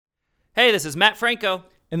Hey, this is Matt Franco.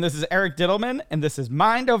 And this is Eric Diddleman, and this is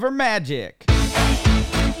Mind Over Magic.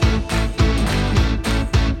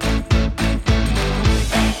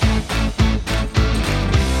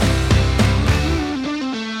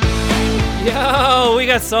 Yo, we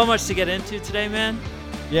got so much to get into today, man.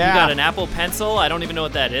 Yeah. You got an Apple Pencil. I don't even know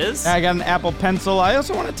what that is. I got an Apple Pencil. I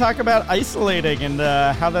also want to talk about isolating and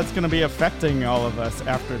how that's going to be affecting all of us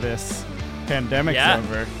after this pandemic's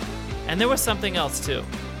over. And there was something else, too.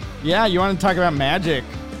 Yeah, you want to talk about magic.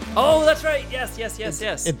 Oh, that's right. Yes.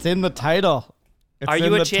 It's in the title. Are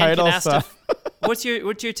you a Chan Canasta? What's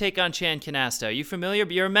your take on Chan Canasta? Are you familiar?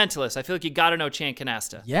 You're a mentalist. I feel like you got to know Chan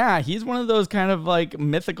Canasta. Yeah, he's one of those kind of like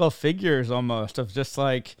mythical figures almost of just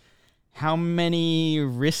like how many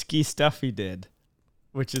risky stuff he did,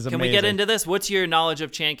 which is amazing. Can we get into this? What's your knowledge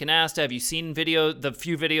of Chan Canasta? Have you seen the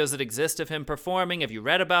few videos that exist of him performing? Have you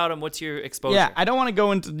read about him? What's your exposure? Yeah, I don't want to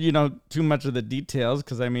go into, too much of the details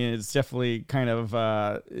because, I mean, it's definitely kind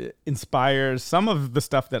of inspires some of the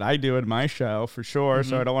stuff that I do in my show for sure. Mm-hmm.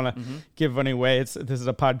 So I don't want to give any away. This is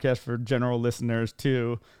a podcast for general listeners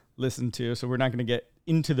to listen to, so we're not going to get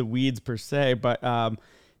into the weeds per se, but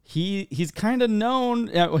he's kind of known.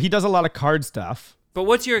 He does a lot of card stuff. But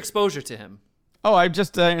what's your exposure to him? Oh, I've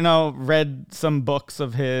just, read some books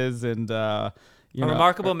of his and, A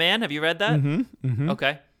Remarkable Man? Have you read that? Mm-hmm.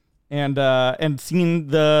 Okay. And seen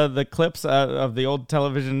the clips of the old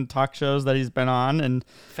television talk shows that he's been on. And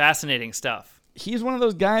fascinating stuff. He's one of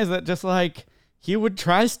those guys that just, like, he would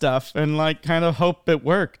try stuff and, like, kind of hope it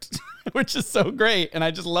worked, which is so great. And I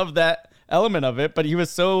just love that element of it. But he was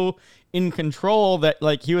so in control that,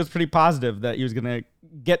 like, he was pretty positive that he was going to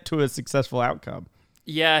get to a successful outcome.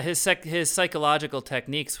 Yeah, his psychological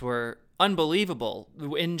techniques were unbelievable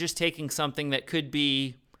in just taking something that could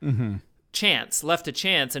be left to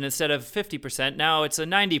chance, and instead of 50%, now it's a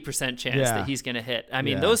 90% chance that he's going to hit. I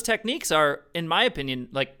mean, those techniques are, in my opinion,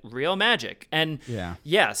 like real magic. And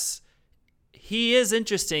yes, he is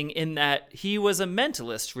interesting in that he was a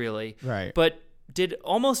mentalist, really, right? But did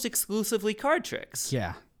almost exclusively card tricks.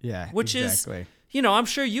 Yeah, which exactly. is... I'm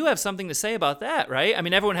sure you have something to say about that, right? I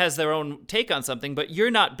mean, everyone has their own take on something, but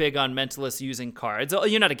you're not big on mentalists using cards.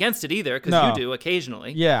 You're not against it either, because you do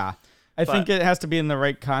occasionally. Yeah. I think it has to be in the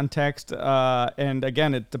right context. And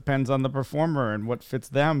again, it depends on the performer and what fits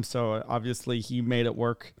them. So obviously he made it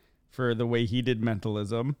work for the way he did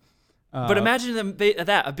mentalism. But imagine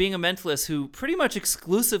that, being a mentalist who pretty much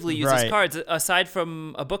exclusively uses cards, aside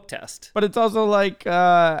from a book test. But it's also like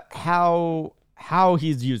how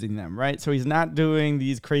he's using them, right? So he's not doing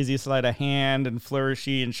these crazy sleight of hand and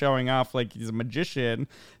flourishy and showing off like he's a magician.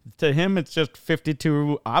 To him, it's just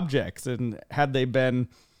 52 objects. And had they been,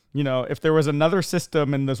 if there was another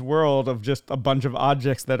system in this world of just a bunch of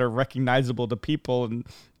objects that are recognizable to people and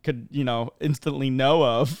could, instantly know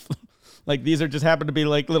of, like these are just happen to be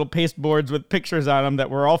like little paste boards with pictures on them that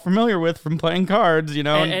we're all familiar with from playing cards,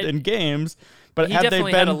 in games. But he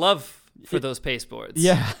definitely had a love for those paste boards.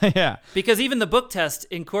 Yeah. Because even the book test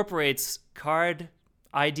incorporates card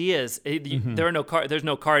ideas. There's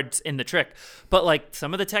no cards in the trick, but like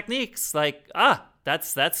some of the techniques, like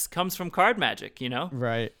that's comes from card magic,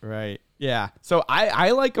 Right. Yeah. So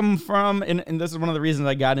I like him from, and this is one of the reasons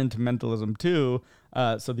I got into mentalism too.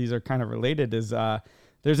 So these are kind of related. Is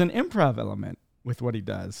there's an improv element with what he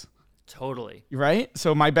does. Totally. Right?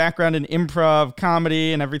 So my background in improv,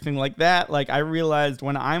 comedy, and everything like that, like I realized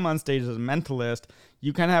when I'm on stage as a mentalist,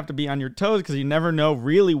 you kind of have to be on your toes because you never know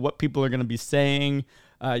really what people are going to be saying.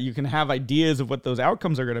 You can have ideas of what those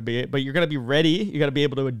outcomes are going to be, but you're going to be ready. You got to be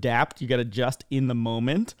able to adapt. You got to adjust in the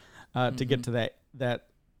moment to get to that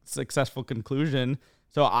successful conclusion.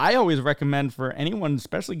 So I always recommend for anyone,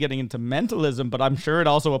 especially getting into mentalism, but I'm sure it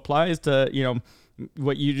also applies to,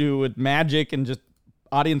 what you do with magic and just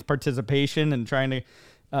audience participation and trying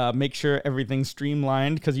to make sure everything's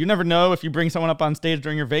streamlined, because you never know if you bring someone up on stage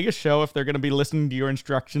during your Vegas show if they're going to be listening to your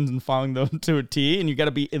instructions and following them to a T, and you got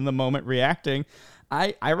to be in the moment reacting.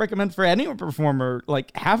 I recommend for any performer,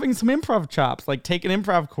 like having some improv chops, like take an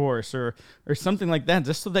improv course or something like that,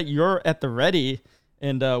 just so that you're at the ready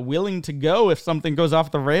and willing to go if something goes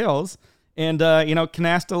off the rails. And,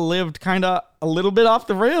 Canasta lived kind of a little bit off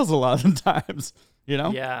the rails a lot of times,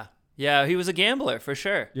 Yeah, he was a gambler for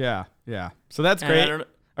sure. Yeah. So that's great.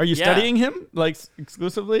 Are you studying him like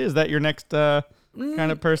exclusively? Is that your next kind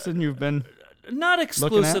of person you've been? Not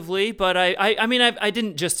exclusively, but I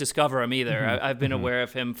didn't just discover him either. I've been aware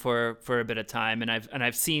of him for a bit of time, and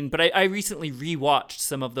I've seen. But I recently rewatched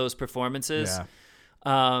some of those performances. Yeah.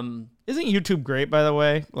 Isn't YouTube great, by the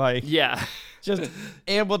way? Like, yeah. Just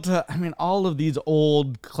able to, all of these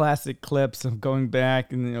old classic clips of going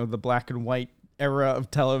back and, the black and white era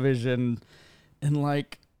of television, and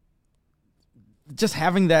like just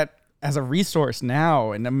having that as a resource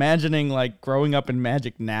now, and imagining like growing up in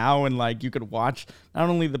magic now, and like you could watch not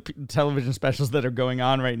only the television specials that are going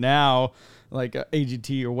on right now, like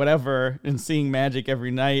AGT or whatever, and seeing magic every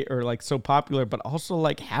night or like so popular, but also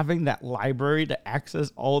like having that library to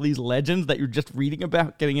access all these legends that you're just reading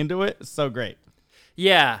about, getting into it. It's so great.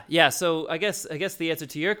 Yeah. So I guess the answer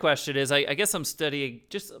to your question is I guess I'm studying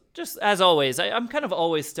just as always. I'm kind of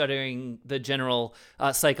always studying the general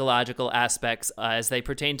psychological aspects as they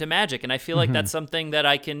pertain to magic, and I feel like that's something that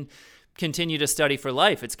I can continue to study for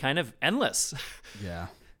life. It's kind of endless. Yeah.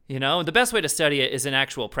 You know, the best way to study it is in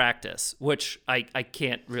actual practice, which I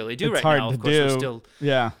can't really do It's right hard now. to Of course, do. we're still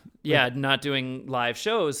Yeah. not doing live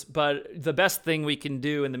shows. But the best thing we can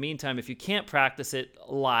do in the meantime, if you can't practice it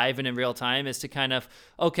live and in real time, is to kind of,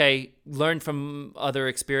 learn from other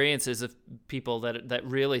experiences of people that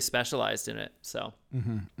really specialized in it. So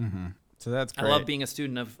So that's great. I love being a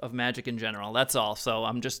student of magic in general. That's all. So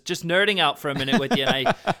I'm just nerding out for a minute with you, and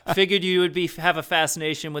I figured you would have a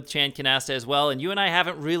fascination with Chan Canasta as well. And you and I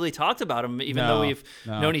haven't really talked about him, even though we've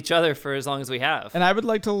known each other for as long as we have. And I would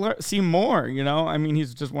like to see more, you know? I mean,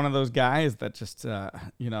 he's just one of those guys that just,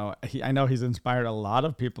 I know he's inspired a lot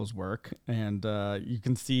of people's work, and you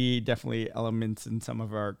can see definitely elements in some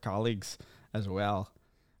of our colleagues as well.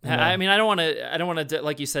 I mean, I don't want to,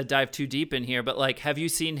 like you said, dive too deep in here, but like, have you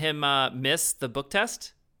seen him miss the book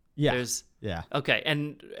test? Yeah. Yeah. Okay,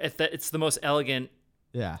 and it's the most elegant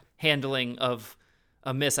handling of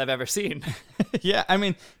a miss I've ever seen. Yeah, I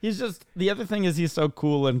mean, the other thing is he's so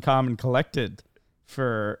cool and calm and collected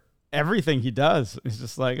for everything he does. It's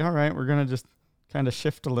just like, all right, we're going to just kind of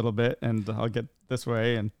shift a little bit, and I'll get this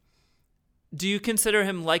way. And do you consider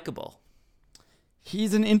him likable?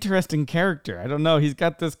 He's an interesting character. I don't know. He's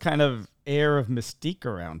got this kind of air of mystique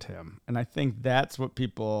around him, and I think that's what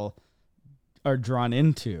people are drawn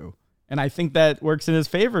into. And I think that works in his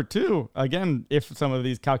favor too. Again, if some of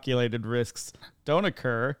these calculated risks don't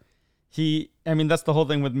occur, that's the whole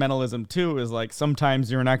thing with mentalism too, is like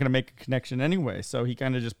sometimes you're not going to make a connection anyway. So he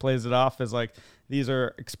kind of just plays it off as like, these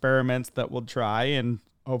are experiments that we'll try and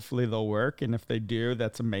hopefully they'll work. And if they do,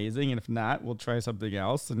 that's amazing. And if not, we'll try something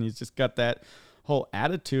else. And he's just got that whole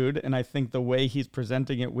attitude, and I think the way he's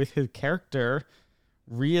presenting it with his character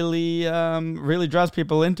really draws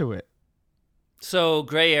people into it. So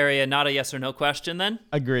gray area, not a yes or no question then?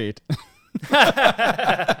 Agreed.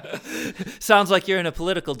 Sounds like you're in a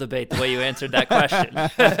political debate the way you answered that question.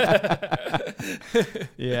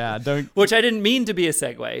 Yeah, which I didn't mean to be a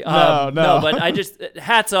segue. No, but I just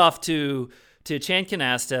hats off to Chan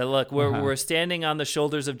Canasta. Look, we're standing on the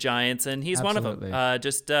shoulders of giants, and he's Absolutely. one of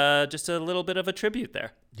them. Just a little bit of a tribute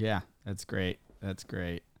there. Yeah, that's great. That's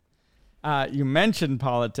great. You mentioned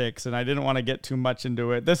politics, and I didn't want to get too much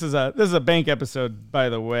into it. This is a bank episode, by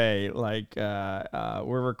the way. Like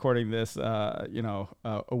we're recording this, a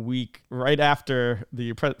week right after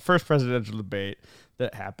the first presidential debate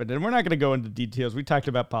that happened, and we're not going to go into details. We talked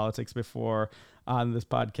about politics before on this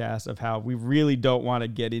podcast of how we really don't want to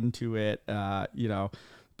get into it,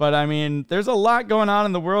 But I mean, there's a lot going on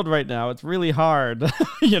in the world right now. It's really hard,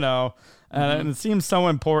 and it seems so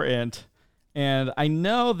important. And I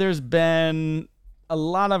know there's been a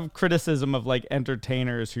lot of criticism of like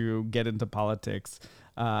entertainers who get into politics.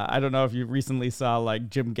 I don't know if you recently saw like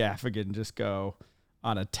Jim Gaffigan just go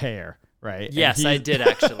on a tear, right? Yes, I did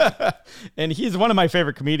actually. And he's one of my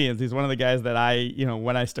favorite comedians. He's one of the guys that I,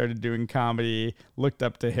 when I started doing comedy, looked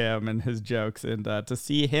up to him and his jokes. And to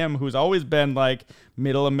see him, who's always been like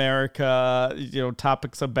middle America,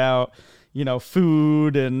 topics about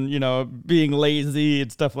food and, being lazy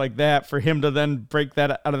and stuff like that, for him to then break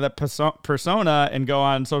that out of that persona and go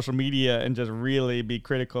on social media and just really be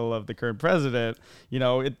critical of the current president,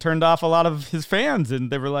 it turned off a lot of his fans,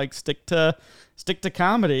 and they were like, stick to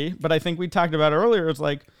comedy. But I think we talked about earlier, it's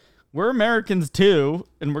like, we're Americans too,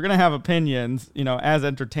 and we're going to have opinions, as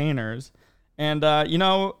entertainers. And, I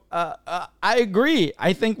agree.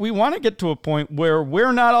 I think we want to get to a point where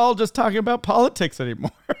we're not all just talking about politics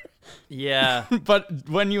anymore. Yeah. But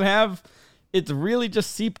when you have, it's really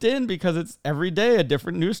just seeped in because it's every day a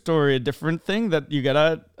different news story, a different thing that you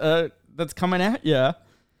gotta, that's coming at you.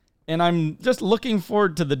 And I'm just looking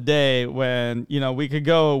forward to the day when, we could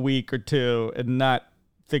go a week or two and not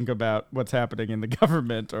think about what's happening in the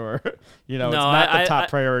government, or, it's not the top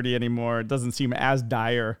priority anymore. It doesn't seem as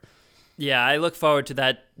dire. Yeah, I look forward to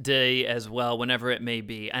that day as well, whenever it may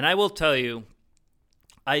be. And I will tell you,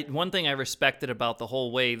 one thing I respected about the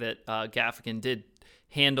whole way that Gaffigan did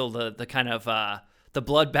handle the kind of the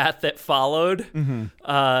bloodbath that followed,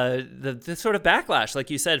 the sort of backlash, like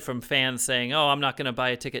you said, from fans saying, "Oh, I'm not going to buy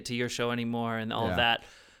a ticket to your show anymore," and all of that.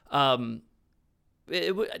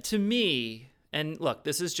 To me, and look,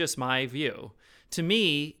 this is just my view. To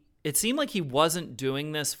me, it seemed like he wasn't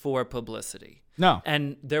doing this for publicity. No.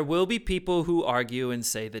 And there will be people who argue and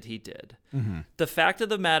say that he did. The fact of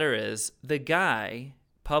the matter is, the guy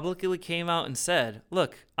publicly came out and said,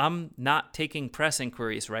 "Look, I'm not taking press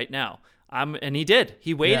inquiries right now." And he did.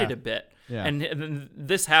 He waited a bit. Yeah. And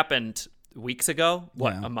this happened weeks ago,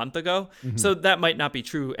 a month ago? So that might not be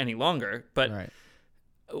true any longer. But,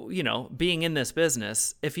 you know, being in this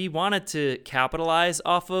business, if he wanted to capitalize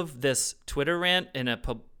off of this Twitter rant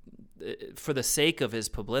for the sake of his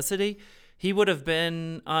publicity, he would have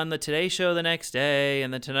been on the Today Show the next day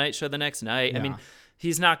and the Tonight Show the next night. I mean,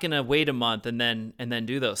 he's not going to wait a month and then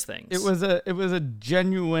do those things. It was a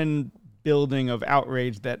genuine building of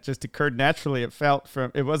outrage that just occurred naturally.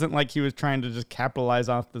 It wasn't like he was trying to just capitalize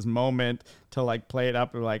off this moment to like play it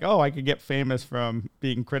up and like, oh, I could get famous from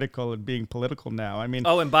being critical and being political now. I mean,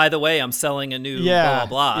 oh, and by the way, I'm selling a new blah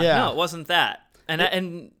blah. No, it wasn't that. And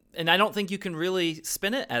I don't think you can really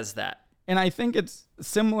spin it as that. And I think it's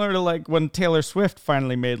similar to like when Taylor Swift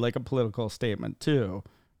finally made like a political statement too,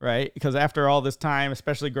 right? Because after all this time,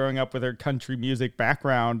 especially growing up with her country music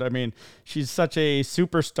background, I mean, she's such a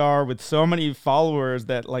superstar with so many followers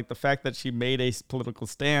that like the fact that she made a political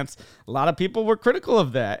stance, a lot of people were critical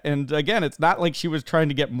of that. And again, it's not like she was trying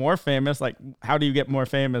to get more famous. Like, how do you get more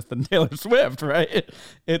famous than Taylor Swift, right?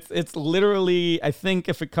 It's literally, I think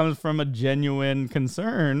if it comes from a genuine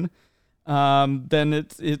concern, then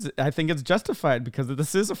I think it's justified because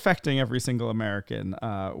this is affecting every single American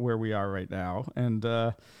where we are right now. And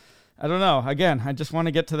I don't know. Again, I just want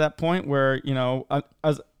to get to that point where, you know,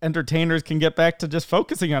 as entertainers can get back to just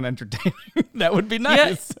focusing on entertaining. That would be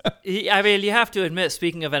nice. Yeah, I mean, you have to admit,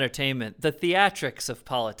 speaking of entertainment, the theatrics of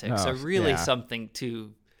politics are really something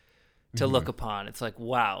to look upon. It's like,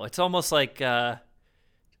 wow. It's almost like the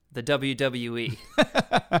WWE.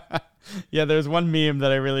 Yeah, there's one meme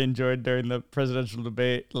that I really enjoyed during the presidential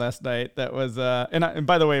debate last night. That was, and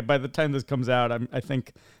by the way, by the time this comes out, I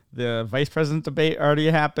think the vice president debate already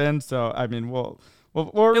happened. So I mean, we're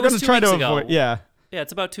going to try to avoid. Yeah,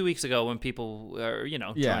 it's about 2 weeks ago when people are, you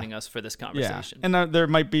know, joining us for this conversation. Yeah, and there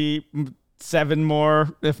might be 7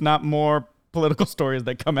 more, if not more, political stories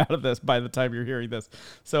that come out of this by the time you're hearing this.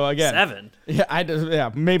 So again, 7.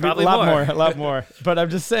 Maybe probably a lot more. But I'm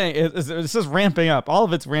just saying, it's just ramping up. All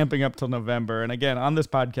of it's ramping up till November. And again, on this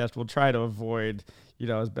podcast, we'll try to avoid, you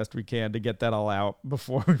know, as best we can to get that all out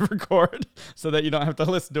before we record, so that you don't have to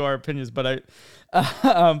listen to our opinions. But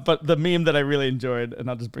but the meme that I really enjoyed, and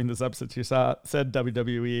I'll just bring this up since you said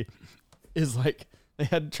WWE, is like they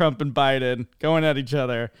had Trump and Biden going at each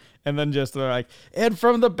other. And then just they're like, and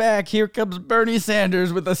from the back, here comes Bernie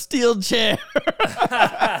Sanders with a steel chair,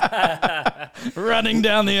 running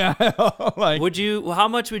down the aisle. Like, how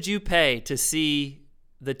much would you pay to see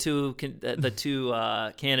the two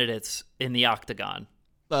candidates in the octagon?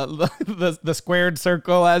 The squared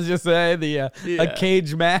circle, as you say, a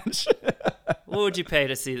cage match. What would you pay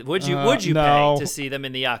to see? Would you pay to see them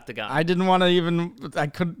in the octagon? I didn't want to even.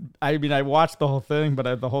 I mean, I watched the whole thing,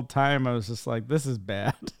 but the whole time I was just like, "This is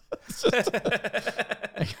bad."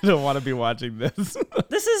 I don't want to be watching this.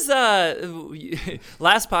 This is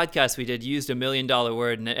last podcast we did used $1 million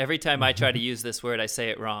word, and every time I try to use this word, I say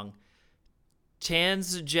it wrong.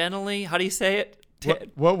 Tangentially, how do you say it?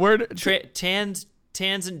 What word?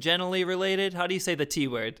 Tangentially related. How do you say the T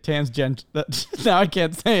word? Now I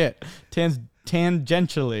can't say it.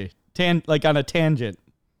 Tangentially, like on a tangent.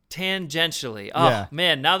 Tangentially. Oh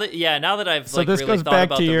man, now that I've so like really goes thought back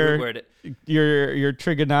about to the your, root word. Your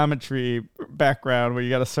trigonometry background where you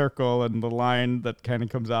got a circle and the line that kind of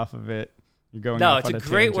comes off of it. You're going. No, it's a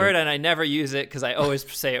great word, and I never use it because I always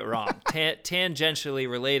say it wrong. Tangentially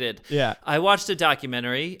related. Yeah. I watched a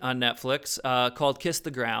documentary on Netflix called "Kiss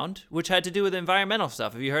the Ground," which had to do with environmental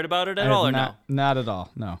stuff. Have you heard about it at all, or no? Not at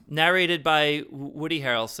all. No. Narrated by Woody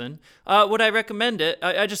Harrelson. Would I recommend it?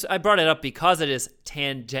 I brought it up because it is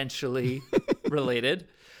tangentially related.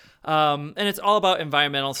 And it's all about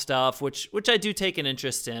environmental stuff, which I do take an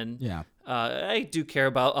interest in. Yeah. I do care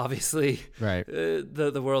about, obviously, right.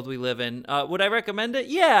 The world we live in. Would I recommend it?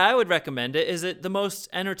 Yeah, I would recommend it. Is it the most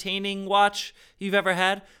entertaining watch you've ever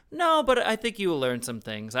had? No, but I think you will learn some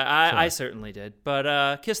things. I certainly did.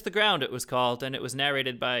 But Kiss the Ground, it was called, and it was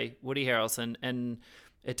narrated by Woody Harrelson, and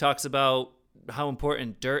it talks about how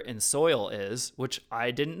important dirt and soil is, which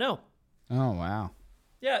I didn't know. Oh, wow.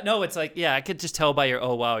 Yeah, no, it's like, yeah, I could just tell by your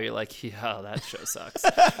oh wow, you're like, yeah, that show sucks.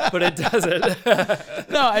 But it doesn't.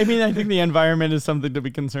 No, I mean, I think the environment is something to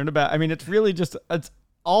be concerned about. I mean, it's really just, it's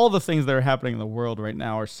all the things that are happening in the world right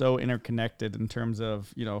now are so interconnected in terms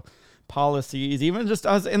of, policies, even just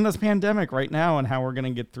us in this pandemic right now and how we're going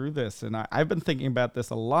to get through this. And I've been thinking about this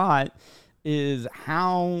a lot, is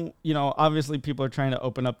how, obviously people are trying to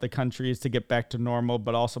open up the countries to get back to normal,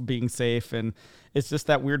 but also being safe. And it's just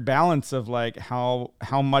that weird balance of like, how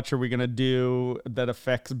much are we going to do that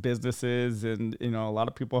affects businesses and, a lot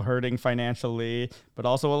of people hurting financially, but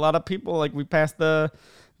also a lot of people, like we passed the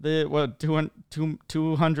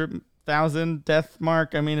 200,000 death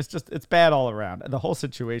mark. I mean, it's bad all around. The whole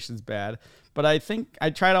situation's bad. But I think I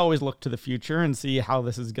try to always look to the future and see how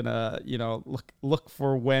this is gonna, look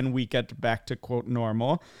for when we get back to quote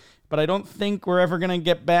normal. But I don't think we're ever gonna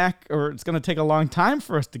get back, or it's gonna take a long time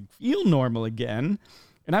for us to feel normal again.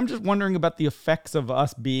 And I'm just wondering about the effects of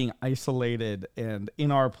us being isolated and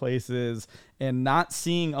in our places and not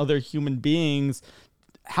seeing other human beings,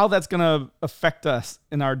 how that's going to affect us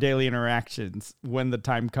in our daily interactions when the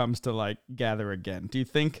time comes to like gather again. Do you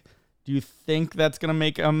think that's going to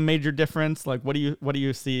make a major difference? Like, what do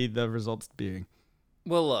you see the results being?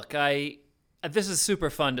 Well, look, this is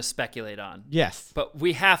super fun to speculate on. Yes. But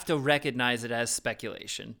we have to recognize it as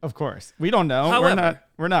speculation. Of course. We don't know. However,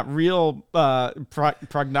 we're not real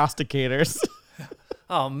prognosticators.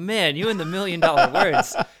 Oh man, you and the $1 million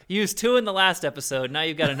words. You used 2 in the last episode. Now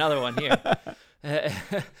you've got another one here.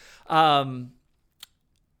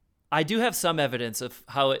 I do have some evidence of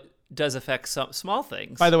how it does affect some small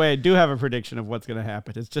things. By the way, I do have a prediction of what's going to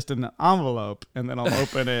happen. It's just an envelope, and then I'll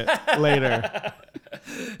open it later.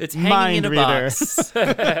 It's hanging in a box.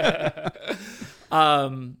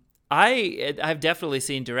 I've definitely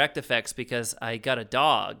seen direct effects because I got a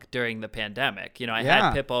dog during the pandemic. I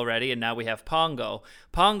had Pip already, and now we have Pongo.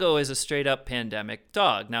 Pongo is a straight-up pandemic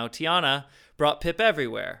dog. Now, Tiana brought Pip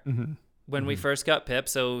everywhere. Mm-hmm. When we first got Pip,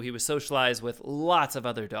 so he was socialized with lots of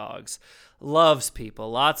other dogs, loves people,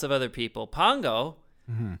 lots of other people. Pongo,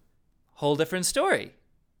 whole different story.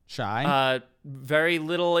 Shy? Very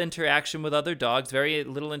little interaction with other dogs, very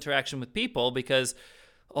little interaction with people, because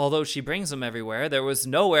although she brings him everywhere, there was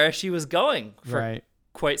nowhere she was going for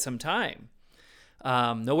quite some time.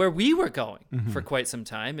 Nowhere we were going for quite some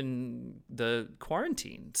time in the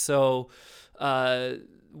quarantine. So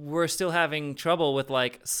we're still having trouble with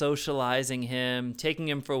like socializing him, taking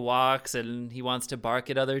him for walks, and he wants to bark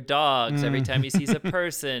at other dogs every time he sees a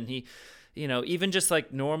person. He, even just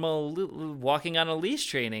like normal walking on a leash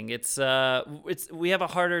training, we have a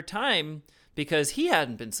harder time because he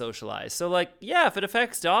hadn't been socialized. So like, yeah, if it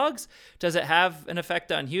affects dogs, does it have an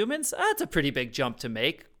effect on humans? That's a pretty big jump to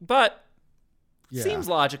make, but seems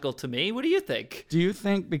logical to me. What do you think? Do you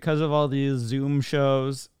think because of all these Zoom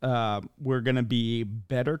shows, we're going to be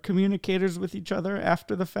better communicators with each other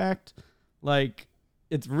after the fact? Like,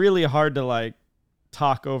 it's really hard to like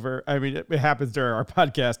talk over. I mean, it happens during our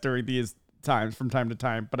podcast during these times from time to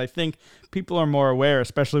time, but I think people are more aware,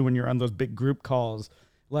 especially when you're on those big group calls.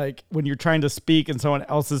 Like when you're trying to speak and someone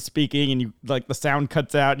else is speaking and you like the sound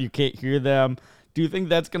cuts out and you can't hear them. Do you think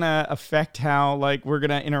that's going to affect how like we're going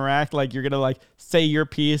to interact? Like you're going to like say your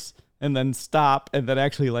piece and then stop and then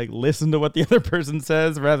actually like listen to what the other person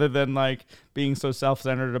says rather than like being so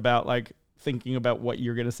self-centered about like thinking about what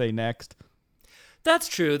you're going to say next? That's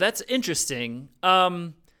true. That's interesting.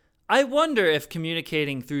 I wonder if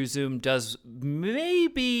communicating through Zoom does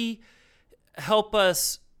maybe help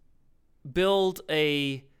us build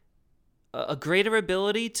a greater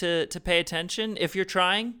ability to pay attention if you're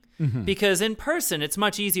trying. Because in person, it's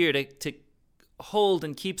much easier to hold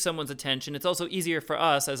and keep someone's attention. It's also easier for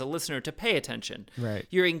us as a listener to pay attention. Right.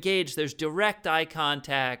 You're engaged. There's direct eye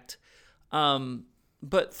contact.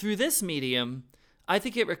 But through this medium, I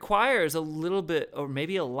think it requires a little bit or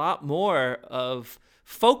maybe a lot more of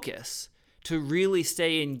focus to really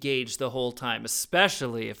stay engaged the whole time,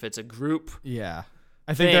 especially if it's a group. Yeah.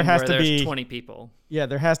 I think there has to be 20 people. Yeah,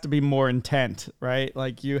 there has to be more intent, right?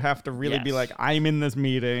 Like you have to really be like, I'm in this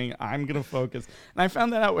meeting, I'm gonna focus. And I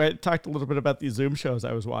found that out. I talked a little bit about these Zoom shows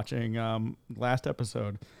I was watching last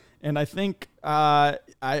episode, and I think I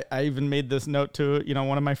even made this note to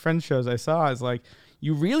one of my friends' shows I saw is like,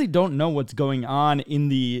 you really don't know what's going on in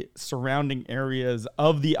the surrounding areas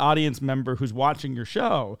of the audience member who's watching your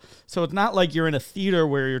show. So it's not like you're in a theater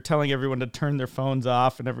where you're telling everyone to turn their phones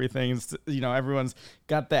off and everything's, everyone's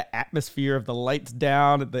got the atmosphere of the lights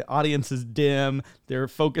down, the audience is dim, they're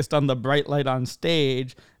focused on the bright light on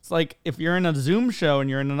stage. It's like if you're in a Zoom show and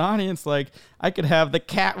you're in an audience, like I could have the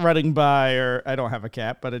cat running by, or I don't have a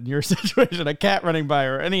cat, but in your situation, a cat running by,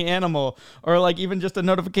 or any animal, or like even just a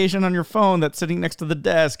notification on your phone that's sitting next to the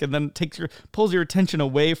desk, and then pulls your attention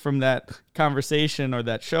away from that conversation or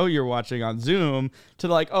that show you're watching on Zoom to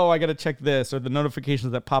like, oh, I got to check this, or the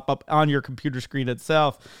notifications that pop up on your computer screen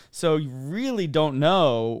itself. So you really don't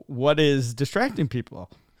know what is distracting people.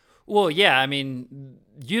 Well, yeah, I mean,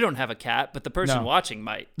 you don't have a cat, but the person watching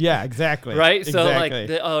might. Yeah, exactly. Right? Exactly.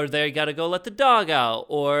 So like, they got to go let the dog out,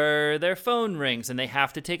 or their phone rings and they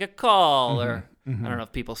have to take a call, or I don't know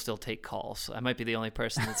if people still take calls. I might be the only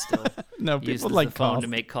person that still uses like the phone calls. to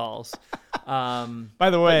make calls. By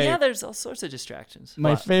the way, yeah, there's all sorts of distractions.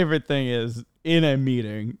 My favorite thing is in a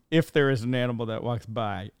meeting, if there is an animal that walks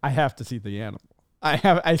by, I have to see the animal.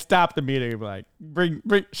 I stop the meeting and be like, bring,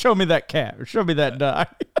 show me that cat or show me that dog.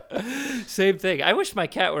 Same thing. I wish my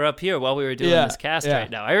cat were up here while we were doing this cast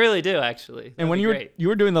right now. I really do, actually. That'd and when you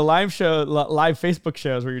were doing the live Facebook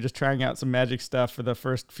shows where you're just trying out some magic stuff for the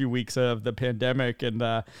first few weeks of the pandemic, and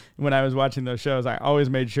when I was watching those shows, I always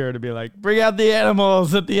made sure to be like, bring out the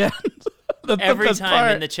animals at the end. Every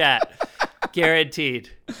time in the chat,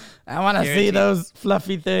 guaranteed. I want to see those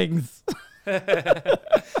fluffy things.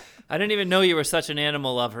 I didn't even know you were such an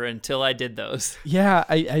animal lover until I did those. Yeah,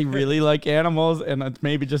 I really like animals, and it's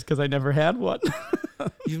maybe just because I never had one.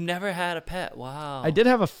 You've never had a pet? Wow. I did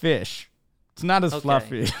have a fish. It's not as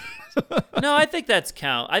fluffy. No, I think that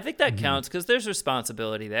counts because there's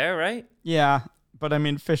responsibility there, right? Yeah, but I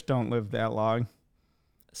mean, fish don't live that long.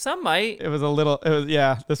 Some might.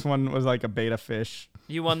 This one was like a beta fish.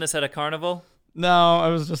 You won this at a carnival? No, I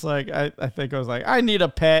was just like, I think I was like, I need a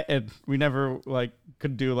pet, and we never like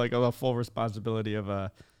could do like a full responsibility of an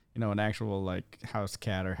actual like house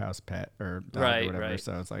cat or house pet or dog or whatever. Right.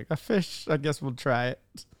 So it's like a fish. I guess we'll try it.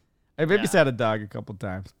 I babysat a dog a couple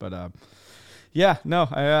times, but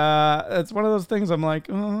it's one of those things. I'm like,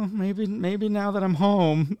 oh, maybe now that I'm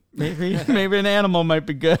home, maybe an animal might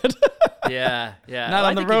be good. Yeah. Not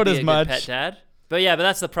on the road as much. Pet dad. But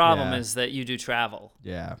that's the problem is that you do travel.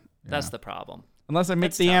 Yeah. That's the problem. Unless I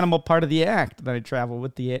make the animal part of the act, that I travel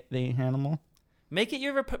with the animal. Make it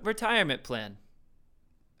your retirement plan.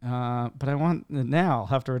 But I want it now. I'll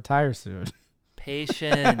have to retire soon.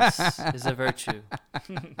 Patience is a virtue.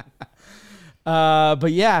 But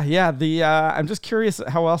I'm just curious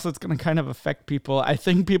how else it's going to kind of affect people. I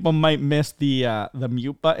think people might miss the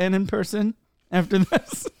mute button in person after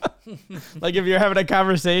this. Like if you're having a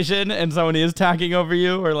conversation and someone is talking over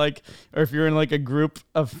you, or if you're in like a group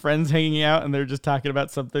of friends hanging out and they're just talking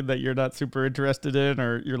about something that you're not super interested in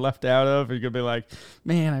or you're left out of, you're going to be like,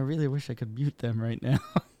 man, I really wish I could mute them right now.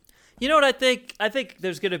 You know what I think? I think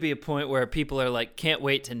there's going to be a point where people are like, can't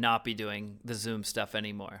wait to not be doing the Zoom stuff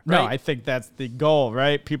anymore. Right? No, I think that's the goal,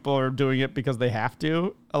 right? People are doing it because they have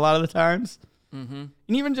to a lot of the times. Mm-hmm. And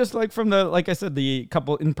even just like from like I said, the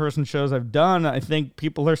couple in-person shows I've done, I think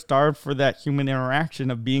people are starved for that human interaction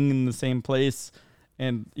of being in the same place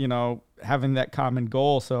and, having that common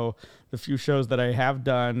goal. So the few shows that I have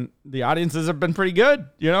done, the audiences have been pretty good.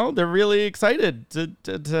 They're really excited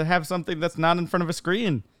to have something that's not in front of a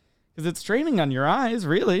screen because it's straining on your eyes,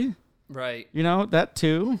 really. Right. That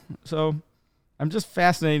too. So I'm just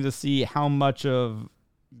fascinated to see how much of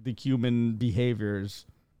the human behaviors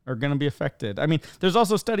are going to be affected. I mean, there's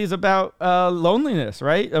also studies about loneliness,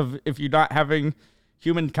 right? Of if you're not having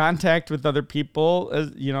human contact with other people,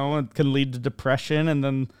 it can lead to depression, and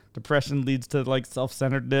then depression leads to like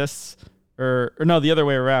self-centeredness, or no, the other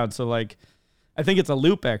way around. So like, I think it's a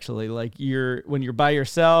loop actually. Like when you're by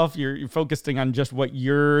yourself, you're focusing on just what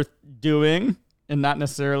you're doing, and not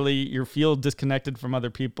necessarily you feel disconnected from other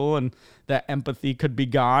people, and that empathy could be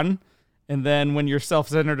gone. And then when you're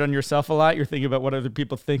self-centered on yourself a lot, you're thinking about what other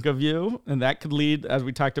people think of you. And that could lead, as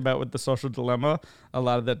we talked about with the social dilemma, a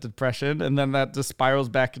lot of that depression. And then that just spirals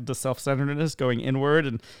back into self-centeredness, going inward.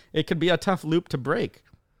 And it could be a tough loop to break.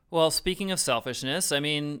 Well, speaking of selfishness, I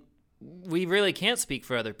mean, we really can't speak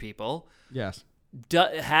for other people. Yes.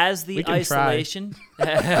 Has the isolation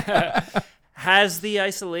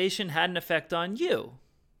had an effect on you?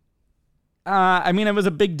 I mean, it was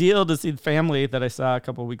a big deal to see the family that I saw a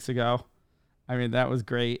couple weeks ago. I mean, that was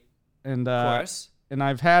great. And of course. And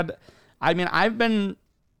I'm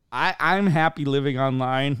happy living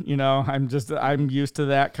online. I'm used to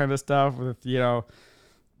that kind of stuff with,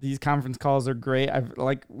 these conference calls are great.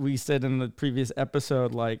 Like we said in the previous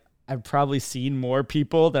episode, like I've probably seen more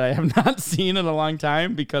people that I have not seen in a long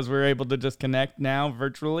time because we're able to just connect now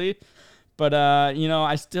virtually. But,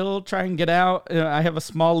 I still try and get out. I have a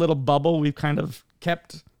small little bubble. We've kind of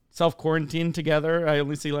kept self-quarantined together. I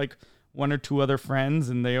only see like one or two other friends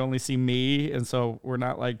and they only see me. And so we're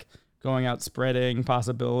not like going out spreading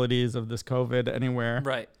possibilities of this COVID anywhere.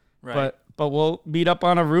 Right. Right. But we'll meet up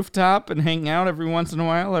on a rooftop and hang out every once in a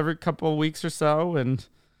while, every couple of weeks or so. And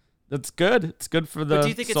that's good. It's good for the soul. But do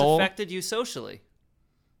you think it's affected you socially?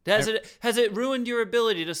 Has it ruined your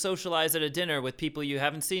ability to socialize at a dinner with people you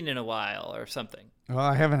haven't seen in a while or something? Well,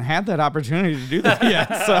 I haven't had that opportunity to do that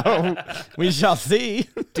yet, so we shall see.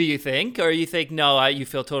 Do you think? Or you think, no, you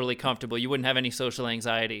feel totally comfortable. You wouldn't have any social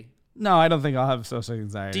anxiety? No, I don't think I'll have social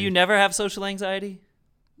anxiety. Do you never have social anxiety?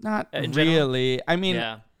 Not really. I mean,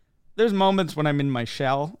 yeah. There's moments when I'm in my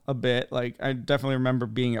shell a bit. Like, I definitely remember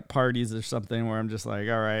being at parties or something where I'm just like,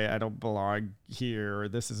 all right, I don't belong here, or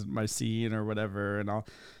this isn't my scene or whatever. And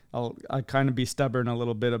I'll kind of be stubborn a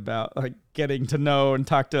little bit about like getting to know and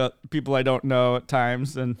talk to people I don't know at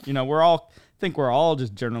times. And, you know, we're all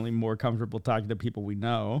just generally more comfortable talking to people we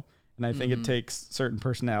know. And I think it takes certain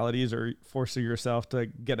personalities or forcing yourself to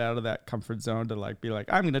get out of that comfort zone to like be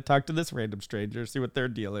like, I'm going to talk to this random stranger, see what their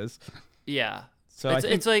deal is. Yeah. So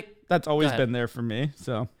it's like that's always been there for me.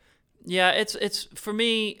 So yeah, it's for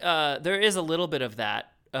me. There is a little bit of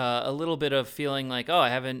that, a little bit of feeling like, oh, I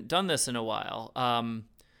haven't done this in a while.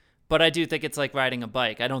 But I do think it's like riding a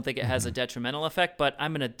bike. I don't think it has a detrimental effect. But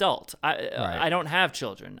I'm an adult. I don't have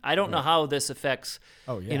children. I don't know how this affects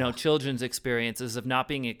children's experiences of not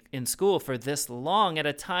being in school for this long at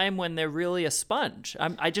a time when they're really a sponge.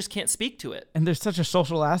 I just can't speak to it. And there's such a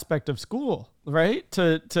social aspect of school, right?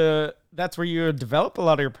 To that's where you develop a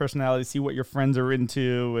lot of your personality, see what your friends are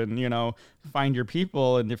into, and, you know, find your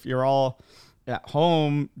people. And if you're all at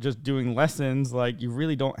home just doing lessons, like, you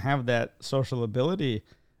really don't have that social ability.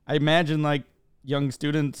 I imagine, like, young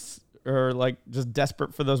students are, like, just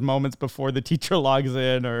desperate for those moments before the teacher logs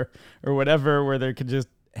in or whatever, where they could just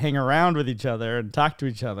hang around with each other and talk to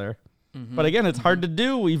each other. But again, it's hard to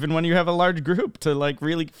do even when you have a large group to like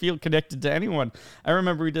really feel connected to anyone. I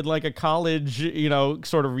remember we did like a college, you know,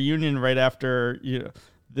 sort of reunion right after, you know,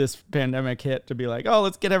 this pandemic hit to be like, oh,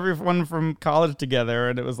 let's get everyone from college together.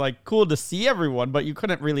 And it was like cool to see everyone, but you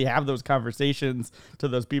couldn't really have those conversations to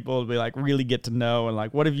those people to be like really get to know and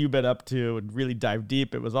like, what have you been up to, and really dive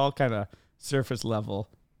deep. It was all kind of surface level,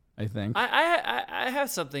 I think. I have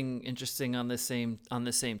something interesting on this same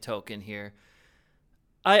token here.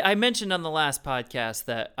 I mentioned on the last podcast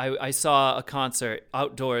that I saw a concert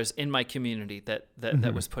outdoors in my community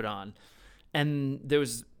that was put on, and there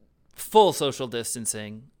was full social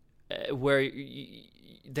distancing where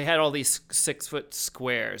they had all these 6-foot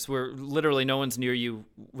squares where literally no one's near you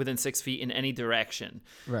within 6 feet in any direction.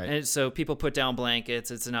 Right. And so people put down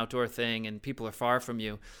blankets. It's an outdoor thing, and people are far from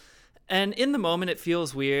you. And in the moment, it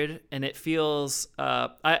feels weird, and it feels,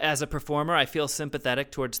 as a performer, I feel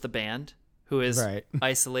sympathetic towards the band, who is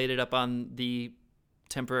isolated up on the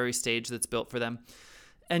temporary stage that's built for them.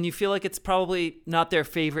 And you feel like it's probably not their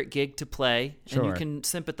favorite gig to play, and you can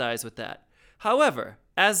sympathize with that. However,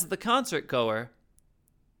 as the concert goer,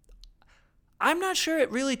 I'm not sure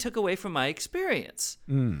it really took away from my experience.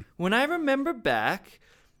 When I remember back,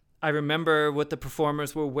 I remember what the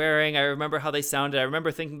performers were wearing. I remember how they sounded. I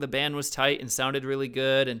remember thinking the band was tight and sounded really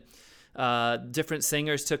good, and different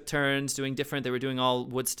singers took turns doing different. They were doing all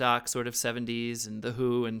Woodstock sort of 70s and The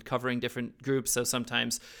Who and covering different groups. So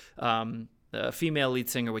sometimes a female lead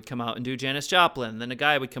singer would come out and do Janis Joplin. Then a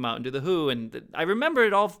guy would come out and do The Who. And I remember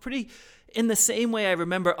it all pretty in the same way I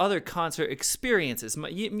remember other concert experiences.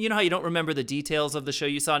 You know how you don't remember the details of the show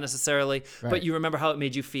you saw necessarily, but you remember how it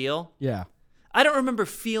made you feel? Yeah. I don't remember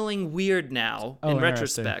feeling weird now in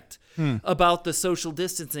retrospect about the social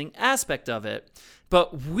distancing aspect of it.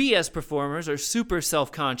 But we as performers are super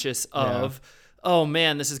self-conscious of, oh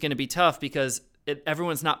man, this is going to be tough because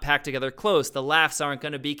everyone's not packed together close. The laughs aren't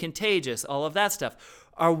going to be contagious, all of that stuff.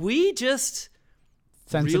 Are we just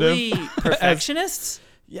sensitive, really perfectionists?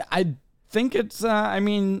 Yeah, I think it's, I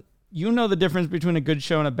mean, you know the difference between a good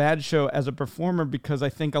show and a bad show as a performer, because I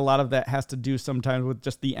think a lot of that has to do sometimes with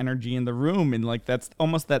just the energy in the room. And like, that's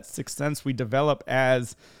almost that sixth sense we develop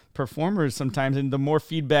as performers sometimes. And the more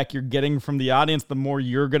feedback you're getting from the audience, the more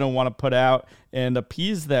you're going to want to put out and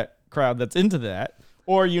appease that crowd that's into that.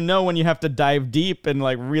 Or, you know, when you have to dive deep and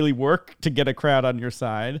like really work to get a crowd on your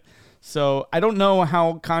side. So I don't know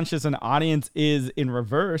how conscious an audience is in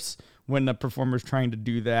reverse when the performer's trying to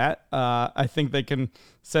do that. I think they can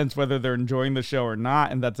sense whether they're enjoying the show or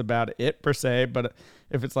not, and that's about it per se. But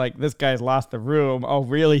if it's like, this guy's lost the room, oh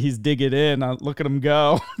really, he's digging in, look at him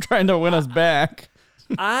go, trying to win us back.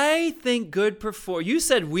 I think you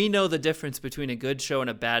said we know the difference between a good show and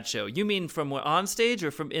a bad show. You mean from on stage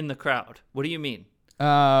or from in the crowd? What do you mean?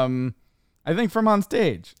 I think from on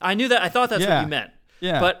stage. I knew that. I thought that's what you meant.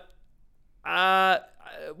 Yeah. But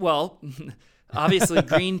Well, obviously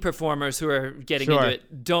green performers who are getting Sure. into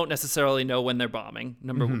it don't necessarily know when they're bombing,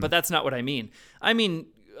 number one, but that's not what I mean. I mean,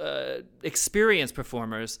 experienced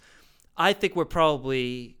performers, I think we're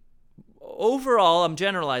probably, overall, I'm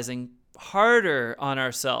generalizing, harder on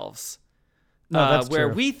ourselves. No, that's where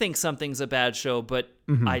true. we think something's a bad show, but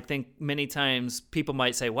I think many times people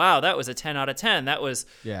might say, wow, that was a 10 out of 10. That was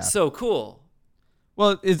so cool.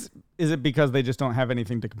 Well, is it because they just don't have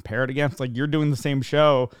anything to compare it against? Like, you're doing the same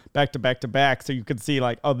show back to back to back, so you could see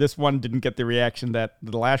like, oh, this one didn't get the reaction that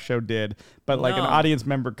the last show did. But like an No. audience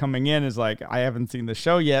member coming in is like, I haven't seen the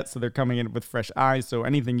show yet, so they're coming in with fresh eyes. So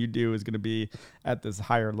anything you do is going to be at this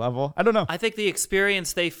higher level. I don't know. I think the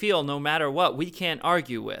experience they feel, no matter what, we can't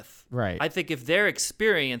argue with. Right. I think if their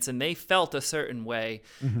experience and they felt a certain way,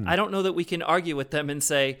 I don't know that we can argue with them and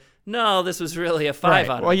say, no, this was really a 5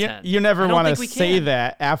 out of well, 10. you never I don't want to think we say can.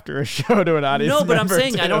 that after a show to an audience. No, but I'm member,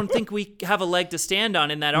 saying I too. don't think we have a leg to stand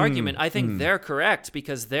on in that argument. I think they're correct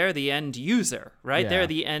because they're the end user, right? Yeah. They're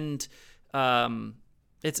the end.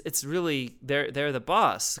 It's really they're the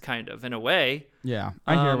boss, kind of, in a way. Yeah,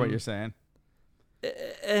 I hear what you're saying.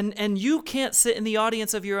 And you can't sit in the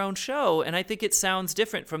audience of your own show, and I think it sounds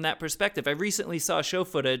different from that perspective. I recently saw show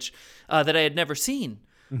footage that I had never seen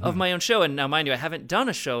of my own show, and now mind you, I haven't done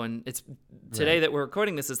a show, and it's today that we're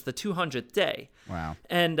recording this is the 200th day. Wow.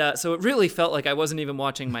 And so it really felt like I wasn't even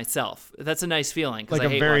watching myself. That's a nice feeling because Like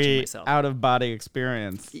I a hate watching very myself. out of body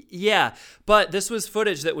experience. Yeah, but this was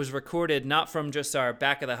footage that was recorded not from just our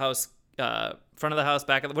back of the house, front of the house,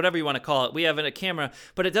 back of the, whatever you want to call it. We have a camera,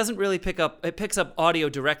 but it doesn't really pick up. It picks up audio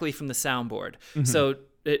directly from the soundboard. So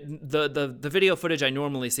the video footage I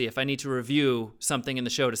normally see, if I need to review something in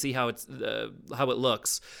the show to see how it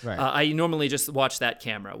looks, Right. I normally just watch that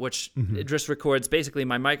camera, which it just records basically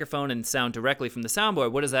my microphone and sound directly from the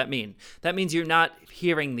soundboard. What does that mean? That means you're not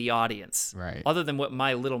hearing the audience, Right. other than what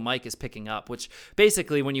my little mic is picking up, which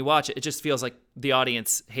basically when you watch it, it just feels like the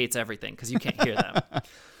audience hates everything because you can't hear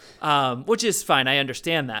them. Which is fine. I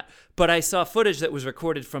understand that. But I saw footage that was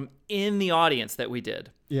recorded from in the audience that we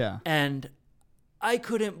did. Yeah. And I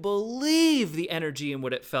couldn't believe the energy and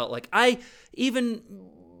what it felt like. Even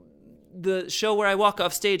the show where I walk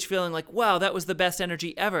off stage feeling like, wow, that was the best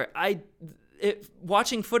energy ever.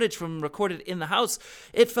 Watching footage from recorded in the house,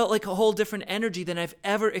 it felt like a whole different energy than I've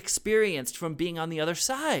ever experienced from being on the other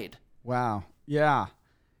side. Wow. Yeah.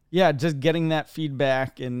 Yeah, just getting that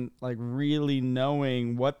feedback and like really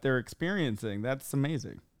knowing what they're experiencing. That's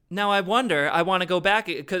amazing. Now I wonder, I want to go back,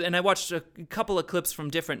 and I watched a couple of clips from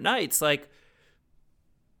different nights, like,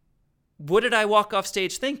 what did I walk off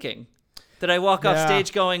stage thinking? Did I walk off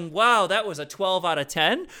stage going, wow, that was a 12 out of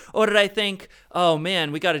 10? Or did I think, oh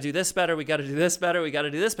man, we got to do this better, we got to do this better, we got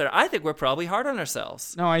to do this better? I think we're probably hard on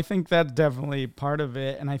ourselves. No, I think that's definitely part of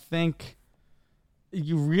it. And I think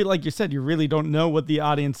like you said, you really don't know what the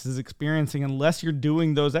audience is experiencing unless you're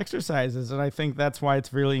doing those exercises. And I think that's why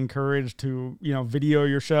it's really encouraged to, video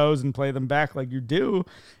your shows and play them back like you do.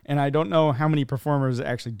 And I don't know how many performers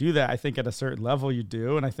actually do that. I think at a certain level you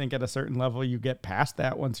do. And I think at a certain level you get past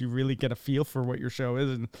that once you really get a feel for what your show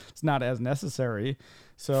is and it's not as necessary.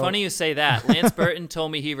 So Funny you say that. Lance Burton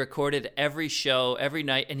told me he recorded every show every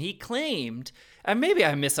night, and he claimed, and maybe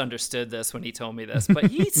I misunderstood this when he told me this,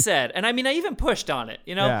 but he said, and I mean, I even pushed on it,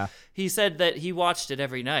 Yeah. He said that he watched it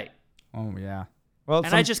every night. Oh, yeah. Well,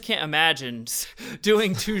 And I just can't imagine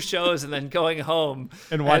doing 2 shows and then going home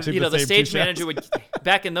And watching the the same 2 stage shows. manager would,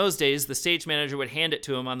 back in those days, the stage manager would hand it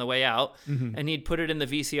to him on the way out, and he'd put it in the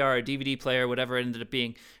VCR or DVD player, whatever it ended up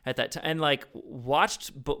being at that time, and like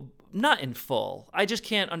watched, but not in full. I just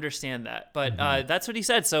can't understand that, but that's what he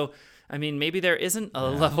said. So, I mean, maybe there isn't a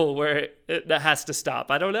level where that has to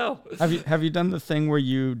stop. I don't know. Have you done the thing where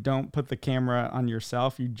you don't put the camera on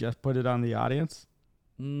yourself, you just put it on the audience?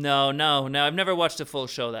 No. I've never watched a full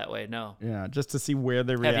show that way. No. Yeah, just to see where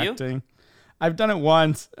they're Have you? reacting. I've done it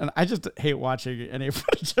once, and I just hate watching any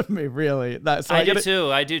footage of me, really. I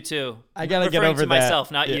do too. I gotta get Referring over to that.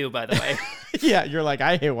 myself, not Yeah. you, by the way. Yeah, you're like,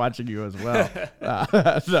 I hate watching you as well.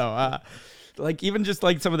 Like even just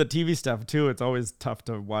like some of the TV stuff too, it's always tough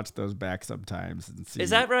to watch those back sometimes and see.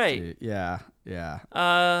 Is that right? Yeah.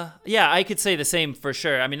 Yeah, I could say the same for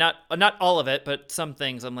sure. I mean, not all of it, but some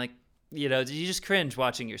things I'm like, you just cringe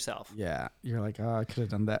watching yourself. Yeah, you're like, oh, I could have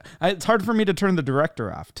done that. It's hard for me to turn the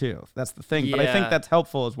director off too. That's the thing. But I think Yeah. that's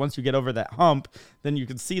helpful is once you get over that hump, then you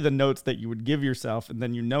can see the notes that you would give yourself and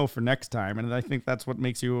then for next time. And I think that's what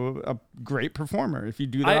makes you a great performer if you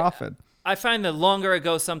do that often. I find the longer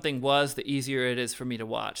ago something was, the easier it is for me to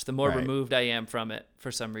watch. The more Right. removed I am from it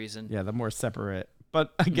for some reason. Yeah, the more separate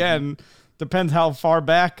But again, depends how far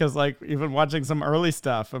back, because like even watching some early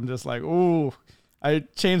stuff, I'm just like, ooh, I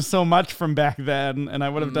changed so much from back then, and I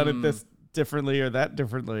would have done it this differently or that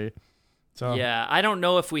differently. So yeah, I don't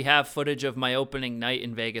know if we have footage of my opening night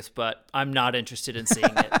in Vegas, but I'm not interested in seeing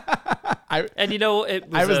it. It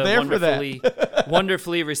was a there for that.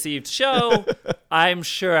 wonderfully received show. I'm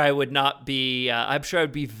sure I would not be. I'm sure I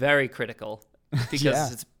would be very critical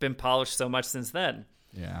because it's been polished so much since then.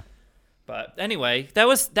 Yeah. But anyway, that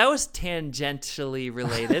was tangentially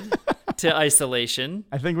related to isolation.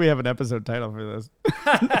 I think we have an episode title for this.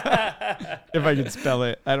 If I can spell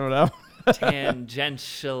it, I don't know.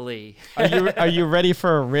 Tangentially. Are you ready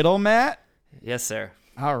for a riddle, Matt? Yes, sir.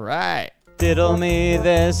 All right. Diddle me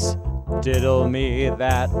this, diddle me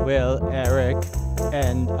that. Will Eric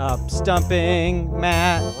end up stumping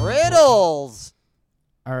Matt? Riddles!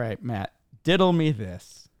 All right, Matt. Diddle me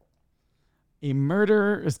this. A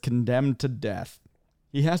murderer is condemned to death.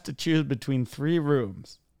 He has to choose between 3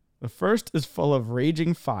 rooms. The first is full of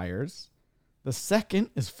raging fires. The second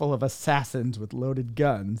is full of assassins with loaded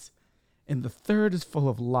guns. And the third is full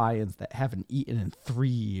of lions that haven't eaten in 3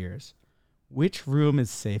 years. Which room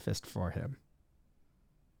is safest for him?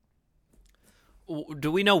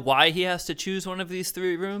 Do we know why he has to choose one of these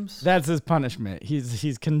 3 rooms? That's his punishment.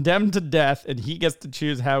 He's condemned to death, and he gets to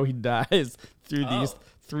choose how he dies through these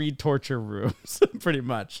 3 torture rooms, pretty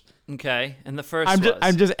much. Okay, and the first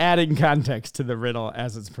I'm just adding context to the riddle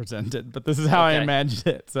as it's presented, but this is how I imagined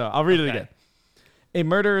it, so I'll read it again. A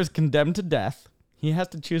murderer is condemned to death. He has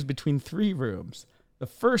to choose between 3 rooms. The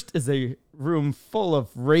first is a room full of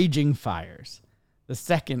raging fires. The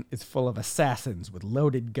second is full of assassins with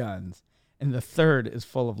loaded guns. And the third is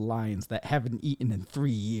full of lions that haven't eaten in 3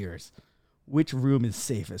 years. Which room is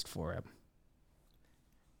safest for him?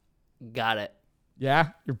 Got it. Yeah?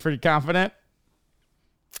 You're pretty confident?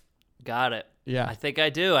 Got it. Yeah. I think I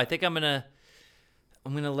do. I think I'm gonna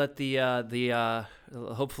let the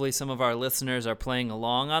hopefully some of our listeners are playing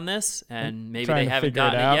along on this, and maybe they haven't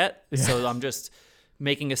gotten it yet. Yeah. So I'm just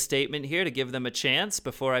making a statement here to give them a chance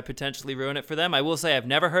before I potentially ruin it for them. I will say I've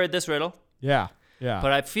never heard this riddle. Yeah. Yeah.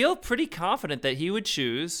 But I feel pretty confident that he would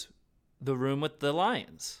choose the room with the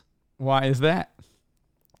lions. Why is that?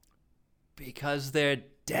 Because they're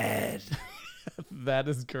dead. That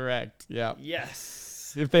is correct. Yeah.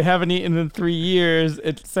 Yes. If they haven't eaten in 3 years,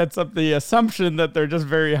 it sets up the assumption that they're just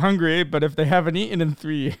very hungry. But if they haven't eaten in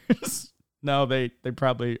 3 years, no, they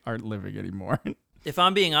probably aren't living anymore. If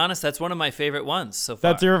I'm being honest, that's one of my favorite ones so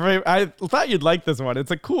far. That's your favorite? I thought you'd like this one.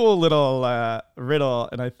 It's a cool little riddle,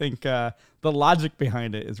 and I think the logic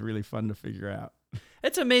behind it is really fun to figure out.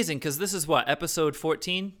 It's amazing because this is what, episode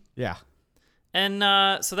 14? Yeah. And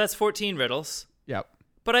so that's 14 riddles. Yep.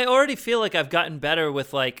 But I already feel like I've gotten better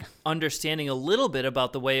with like understanding a little bit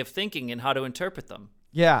about the way of thinking and how to interpret them.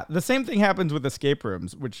 Yeah, the same thing happens with escape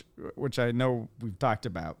rooms, which I know we've talked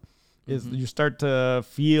about. Is you start to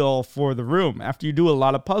feel for the room. After you do a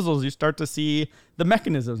lot of puzzles, you start to see the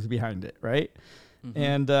mechanisms behind it, right?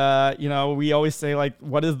 And, we always say, like,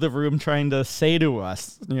 what is the room trying to say to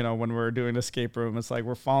us, when we're doing escape room? It's like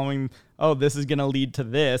we're following, this is going to lead to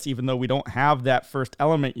this, even though we don't have that first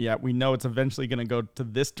element yet. We know it's eventually going to go to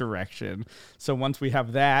this direction. So once we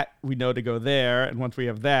have that, we know to go there. And once we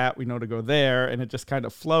have that, we know to go there. And it just kind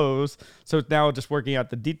of flows. So it's now just working out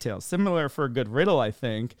the details. Similar for a good riddle, I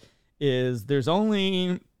think, is there's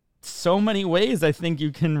only so many ways I think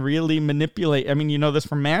you can really manipulate. I mean, you know this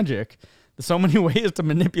from magic. There's so many ways to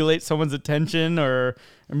manipulate someone's attention or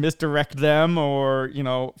misdirect them or,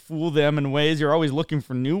 fool them in ways. You're always looking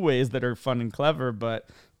for new ways that are fun and clever, but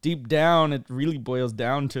deep down, it really boils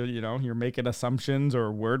down to, you're making assumptions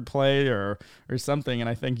or wordplay or something. And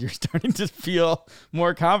I think you're starting to feel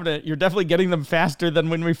more confident. You're definitely getting them faster than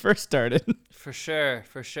when we first started. For sure.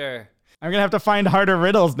 I'm going to have to find harder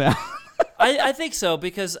riddles now. I think so,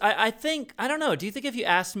 because I don't know. Do you think if you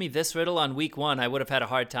asked me this riddle on week 1, I would have had a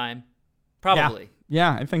hard time? Probably.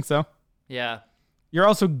 Yeah, I think so. Yeah. You're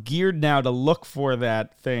also geared now to look for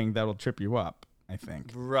that thing that'll trip you up, I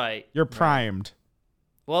think. Right. You're primed. Right.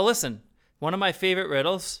 Well, listen, one of my favorite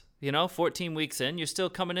riddles, 14 weeks in, you're still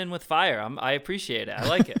coming in with fire. I appreciate it. I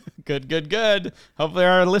like it. Good. Hopefully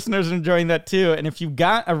our listeners are enjoying that too. And if you've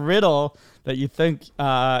got a riddle that you think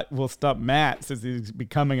will stump Matt since he's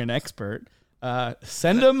becoming an expert,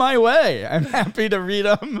 send them my way. I'm happy to read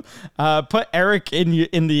them. Put Eric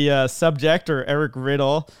in the subject or Eric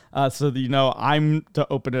Riddle so that I'm to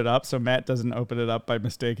open it up so Matt doesn't open it up by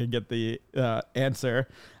mistake and get the answer.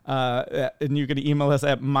 And you can email us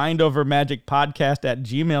at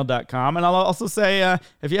mindovermagicpodcast@gmail.com. And I'll also say,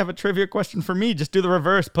 if you have a trivia question for me, just do the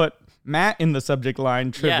reverse. Put Matt in the subject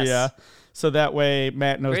line, trivia. Yes. so that way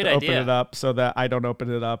Matt knows Great to open idea. it up so that I don't open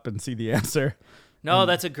it up and see the answer. No,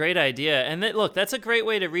 that's a great idea. And look, that's a great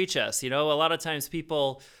way to reach us. A lot of times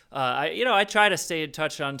people, I try to stay in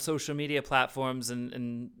touch on social media platforms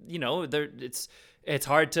and it's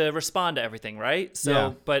hard to respond to everything, right? So,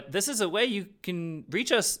 Yeah. but this is a way you can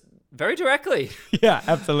reach us very directly, Yeah,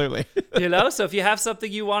 absolutely. So if you have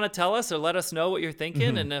something you want to tell us or let us know what you're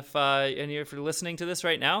thinking. And if you're listening to this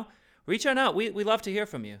right now, reach on out. We love to hear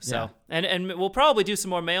from you. So, and we'll probably do some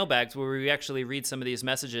more mailbags where we actually read some of these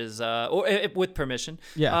messages, or with permission,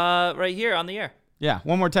 right here on the air. Yeah,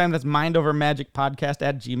 one more time, that's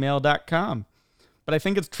mindovermagicpodcast@gmail.com. But I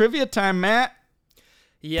think it's trivia time, Matt.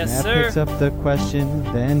 Yes, Matt sir. picks up the question,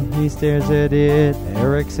 then he stares at it.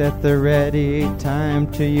 Eric's at the ready,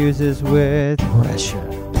 time to use his wit.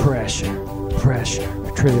 Pressure, pressure,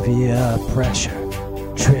 pressure. Trivia, pressure.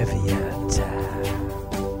 Trivia time.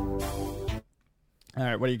 All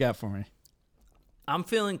right, what do you got for me? I'm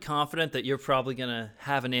feeling confident that you're probably going to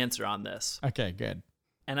have an answer on this. Okay, good.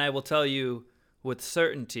 And I will tell you with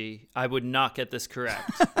certainty, I would not get this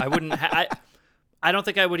correct. I wouldn't. I don't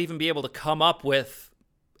think I would even be able to come up with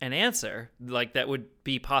an answer like that would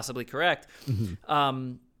be possibly correct.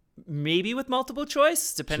 Maybe with multiple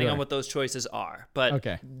choice, depending on what those choices are. But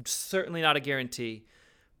certainly not a guarantee.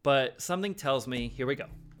 But something tells me, here we go.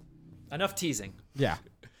 Enough teasing. Yeah.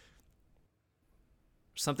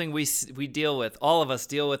 Something we deal with, all of us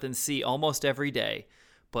deal with and see almost every day,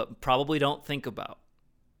 but probably don't think about.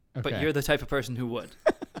 But you're the type of person who would.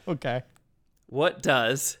 Okay. What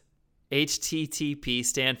does HTTP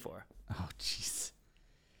stand for? Oh, jeez.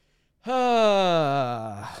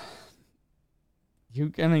 You're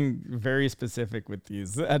getting very specific with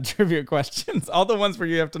these trivia questions. All the ones where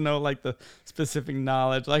you have to know like the specific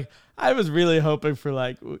knowledge. Like I was really hoping for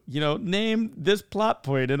like, name this plot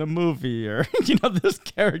point in a movie or, this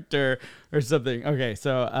character or something. Okay.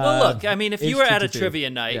 So, well, look, I mean, if you were at a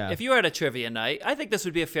HTTP. trivia night, I think this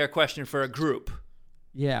would be a fair question for a group.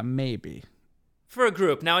 Yeah, maybe. For a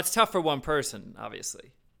group. Now, it's tough for one person,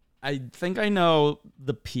 obviously. I think I know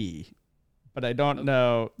the P, but I don't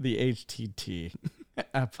know the HTT.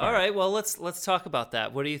 All right, well, let's talk about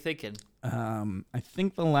that. What are you thinking? I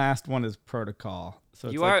think the last one is protocol. So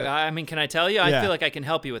it's You like are. I mean, can I tell you? I Yeah. feel like I can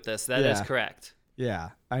help you with this. That is Yeah. correct. yeah,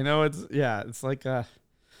 I know it's like I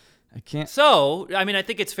can't. So, I mean, I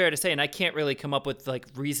think it's fair to say, and I can't really come up with like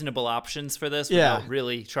reasonable options for this without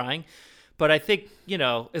really trying. But I think,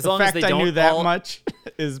 as long as they I don't knew that all, much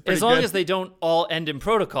is pretty as long good. as they don't all end in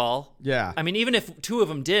protocol. Yeah. I mean, even if two of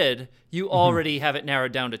them did, you already have it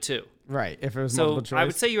narrowed down to two. Right. If it was So multiple choice. I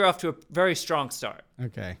would say you're off to a very strong start.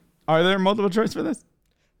 Okay. Are there multiple choice for this?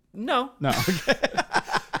 No. No. Okay.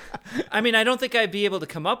 I mean, I don't think I'd be able to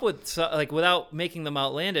come up with, without making them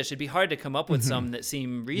outlandish, it'd be hard to come up with some that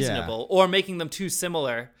seem reasonable or making them too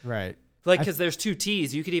similar. Right. Because there's two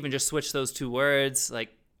T's. You could even just switch those two words. Like,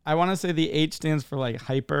 I want to say the H stands for like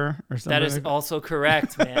hyper or something. that is like also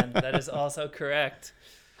correct, man. That is also correct.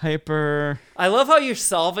 hyper. I love how you're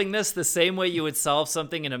solving this the same way you would solve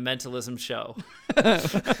something in a mentalism show.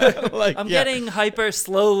 Like, I'm yeah. getting hyper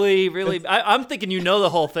slowly, really. I'm thinking you know the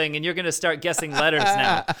whole thing, and you're going to start guessing letters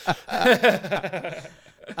now.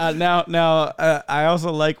 Now, I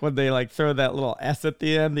also like when they like throw that little S at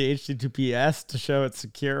the end, the HTTPS, to show it's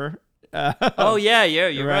secure. Oh, yeah, you're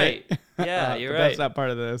right. Right. Yeah, you're But right. That's not part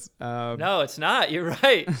of this. No, it's not. You're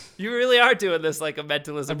right. You really are doing this like a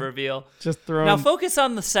mentalism reveal. Just throw. Now focus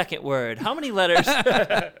on the second word. How many letters?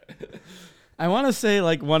 I want to say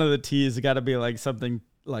like one of the T's got to be like something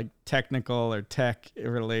like technical or tech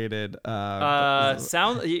related. Yeah.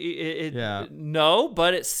 No,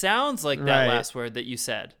 but it sounds like that Right. last word that you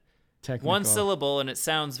said. Technical. One syllable, and it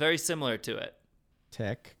sounds very similar to it.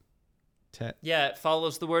 Tech. Yeah, it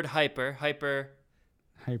follows the word hyper. Hyper.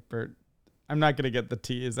 I'm not gonna get the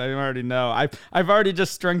T's. I already know. I've already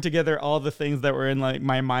just strung together all the things that were in like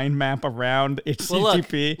my mind map around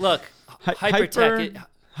HTTP. Well, look, hypertech.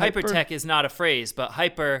 hyper- Hypertech is not a phrase, but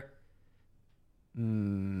hyper.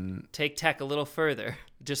 Mm, Take tech a little further.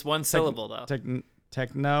 Just one syllable though.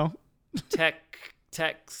 techno.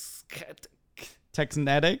 Technetics.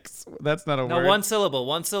 That's not a No, word. one syllable.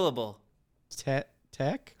 One syllable. Tech.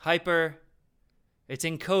 Hyper. It's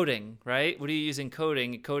encoding, right? What do you use in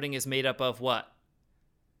coding? Coding is made up of what?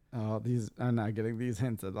 Oh, I'm not getting these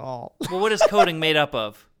hints at all. Well, what is coding made up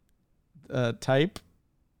of? Type.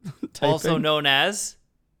 Also Typing. known as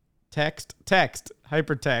Text.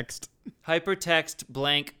 Hypertext. hypertext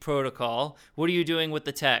blank protocol. What are you doing with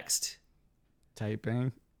the text?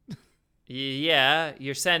 Typing. Yeah,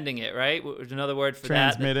 you're sending it, right? Another word for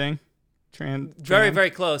Transmitting. Very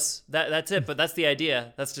close. That's it, but that's the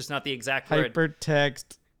idea. That's just not the exact word.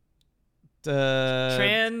 Hypertext.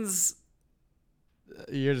 Trans.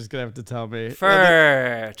 You're just gonna have to tell me.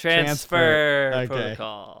 Transfer Okay.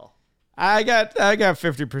 protocol. I got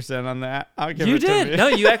 50% on that. I'll give You it to did. me. No,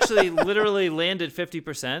 you actually literally landed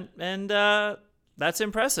 50%, and that's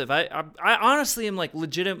impressive. I honestly am like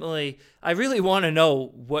legitimately. I really want to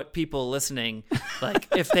know what people listening like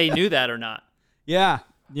if they knew that or not. Yeah.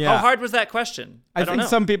 How hard was that question? I don't think know.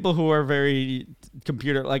 some people who are very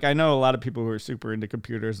computer, like I know a lot of people who are super into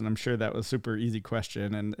computers, and I'm sure that was a super easy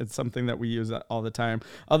question, and it's something that we use all the time.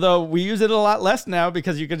 Although we use it a lot less now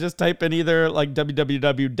because you can just type in either like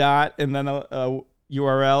www dot and then a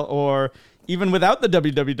URL, or even without the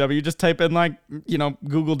www, just type in like,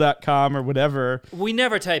 google.com or whatever. We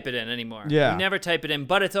never type it in anymore. Yeah. We never type it in,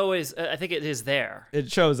 but it's always, I think it is there. It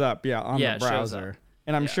shows up, on Yeah, the it shows browser. up.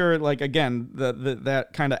 And I'm Yeah. sure, like, again, that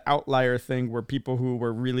kind of outlier thing where people who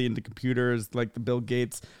were really into computers, like the Bill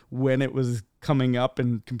Gates, when it was coming up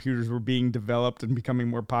and computers were being developed and becoming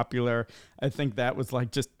more popular, I think that was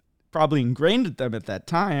like just probably ingrained at them at that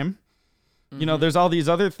time. There's all these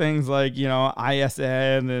other things like,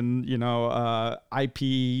 ISN and,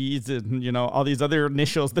 IPs and, all these other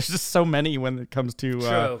initials. There's just so many when it comes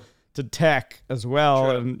to tech as well.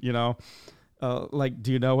 True. And,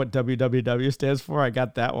 do you know what WWW stands for? I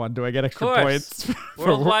got that one. Do I get extra Course. points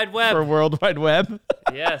World Wide Web. for World Wide Web?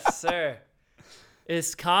 Yes, sir.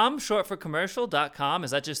 Is com short for commercial.com?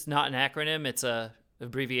 Is that just not an acronym? It's a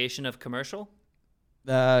abbreviation of commercial?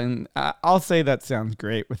 I'll say that sounds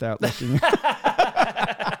great without looking.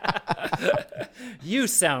 You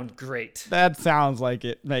sound great. That sounds like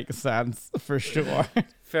it makes sense for sure.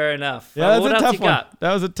 Fair enough. Yeah, that's what a else tough you one. got?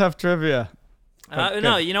 That was a tough trivia.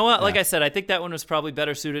 No, you know what? Like Yeah. I said, I think that one was probably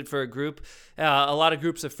better suited for a group. A lot of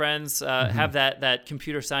groups of friends have that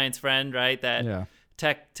computer science friend, right? That Yeah.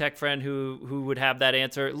 tech friend who would have that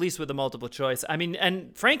answer, at least with a multiple choice. I mean,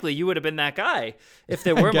 and frankly, you would have been that guy if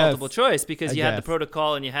there were guess. multiple choice because I you had the guess.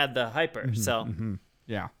 protocol and you had the hyper. So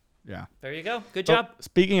Yeah. there you go. Good job.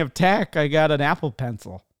 Speaking of tech, I got an Apple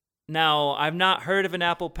Pencil. Now, I've not heard of an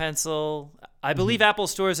Apple Pencil. I believe Apple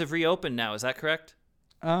stores have reopened now. Is that correct?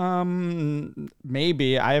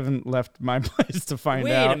 Maybe. I haven't left my place to find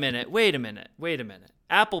out. Wait a minute.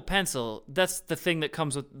 Apple Pencil, that's the thing that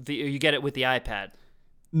comes with you get it with the iPad.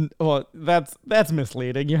 Well, that's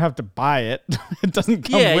misleading. You have to buy it. It doesn't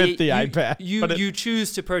come with the iPad. You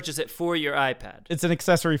choose to purchase it for your iPad. It's an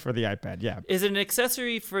accessory for the iPad, yeah. Is it an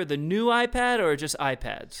accessory for the new iPad or just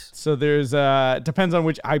iPads? So there's it depends on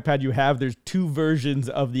which iPad you have. There's two versions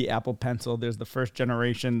of the Apple Pencil. There's the first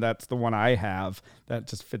generation, that's the one I have. That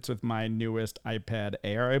just fits with my newest iPad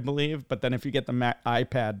Air, I believe. But then if you get the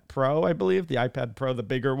iPad Pro, I believe, the iPad Pro, the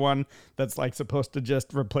bigger one, that's like supposed to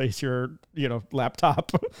just replace your,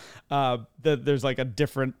 laptop. There's like a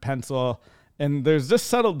different pencil, and there's just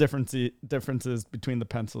subtle differences between the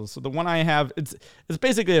pencils. So the one I have, it's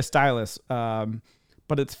basically a stylus,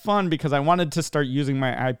 but it's fun because I wanted to start using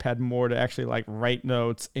my iPad more to actually like write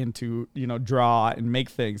notes and to draw and make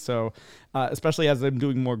things. So especially as I'm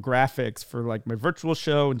doing more graphics for like my virtual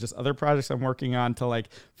show and just other projects I'm working on, to like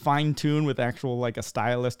fine tune with actual like a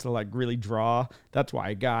stylus to like really draw. That's why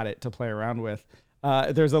I got it, to play around with.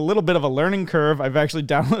 There's a little bit of a learning curve. I've actually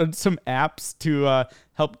downloaded some apps to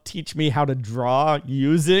help teach me how to draw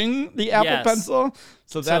using the Apple Pencil.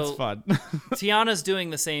 So that's fun. Tiana's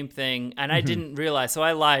doing the same thing, and I didn't realize. So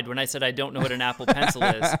I lied when I said I don't know what an Apple Pencil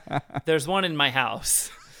is. There's one in my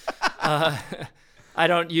house. I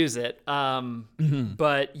don't use it.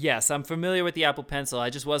 But yes, I'm familiar with the Apple Pencil.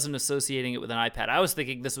 I just wasn't associating it with an iPad. I was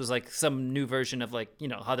thinking this was like some new version of like,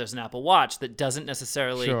 how there's an Apple Watch that doesn't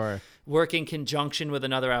necessarily work in conjunction with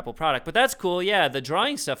another Apple product. But that's cool. Yeah, the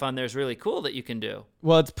drawing stuff on there is really cool that you can do.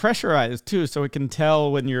 Well, it's pressurized too, so it can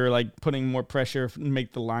tell when you're like putting more pressure and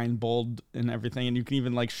make the line bold and everything. And you can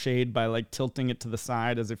even like shade by like tilting it to the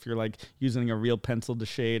side as if you're like using a real pencil to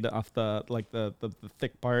shade off the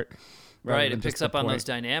thick part. Right, it picks up on those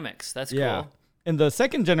dynamics. That's cool. And the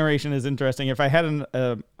second generation is interesting. If I had an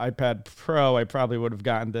iPad Pro, I probably would have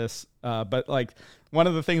gotten this. But like one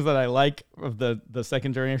of the things that I like of the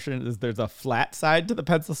second generation is there's a flat side to the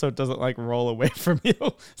pencil, so it doesn't like roll away from you.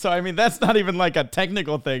 So I mean, that's not even like a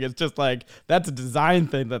technical thing. It's just like that's a design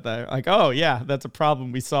thing that they're like, oh yeah, that's a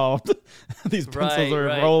problem we solved. These pencils are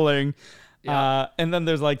rolling. Yeah. And then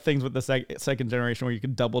there's like things with the second generation where you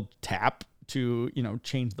can double tap to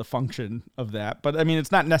change the function of that, but I mean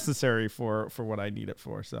it's not necessary for what I need it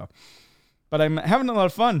for. So, but I'm having a lot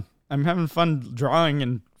of fun. I'm having fun drawing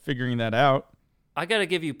and figuring that out. I got to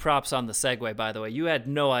give you props on the segue, by the way. You had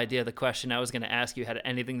no idea the question I was going to ask you had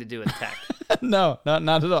anything to do with tech. No, not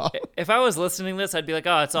at all. If I was listening to this, I'd be like,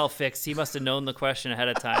 oh, it's all fixed. He must have known the question ahead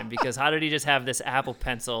of time, because how did he just have this Apple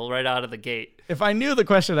Pencil right out of the gate? If I knew the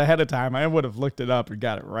question ahead of time, I would have looked it up and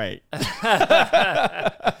got it right.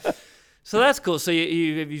 So that's cool. So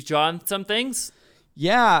you've drawn some things?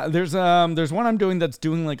 Yeah, there's one I'm doing that's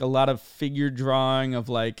doing like a lot of figure drawing of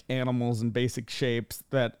like animals in basic shapes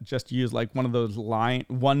that just use like one of those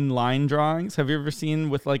one line drawings. Have you ever seen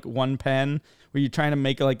with like one pen where you're trying to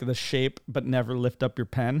make like the shape but never lift up your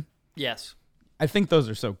pen? Yes. I think those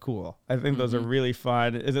are so cool. I think those are really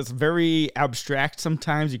fun. It's very abstract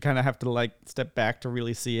sometimes. You kind of have to like step back to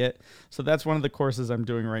really see it. So that's one of the courses I'm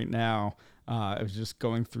doing right now. I was just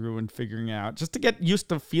going through and figuring out just to get used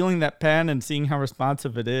to feeling that pen and seeing how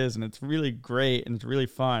responsive it is. And it's really great and it's really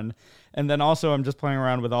fun. And then also I'm just playing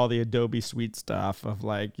around with all the Adobe Suite stuff of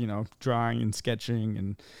like, drawing and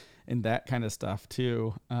sketching and that kind of stuff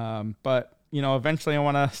too. But eventually I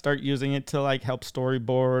want to start using it to like help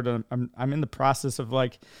storyboard. I'm in the process of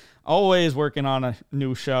like always working on a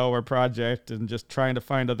new show or project and just trying to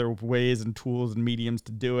find other ways and tools and mediums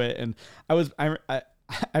to do it. And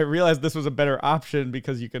I realized this was a better option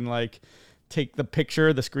because you can like take the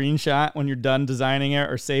picture, the screenshot when you're done designing it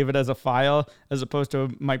or save it as a file, as opposed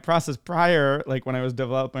to my process prior. Like when I was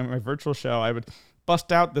developing my virtual show, I would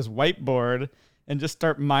bust out this whiteboard and just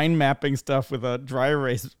start mind mapping stuff with a dry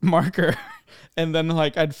erase marker. And then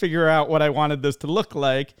like I'd figure out what I wanted this to look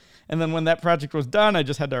like. And then when that project was done, I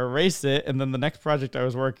just had to erase it. And then the next project I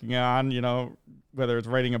was working on, whether it's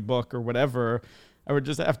writing a book or whatever, I would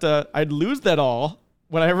just I'd lose that all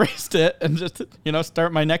when I erased it and just,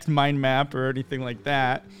 start my next mind map or anything like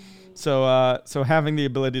that. So having the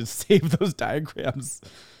ability to save those diagrams,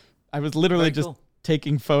 I was literally just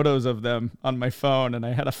taking photos of them on my phone, and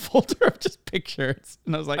I had a folder of just pictures.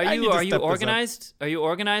 And I was like, are you organized? Are you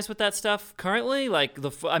organized with that stuff currently? Like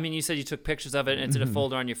you said you took pictures of it and it's in a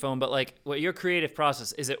folder on your phone, but like what your creative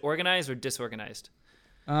process, is it organized or disorganized?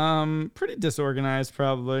 Pretty disorganized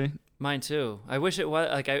probably. Mine too. I wish it was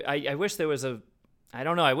like, I wish there was I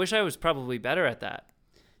don't know. I wish I was probably better at that.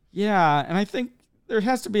 Yeah, and I think there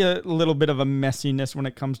has to be a little bit of a messiness when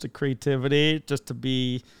it comes to creativity, just to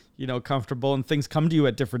be, comfortable, and things come to you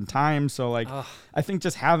at different times. So like, I think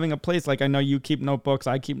just having a place, like I know you keep notebooks,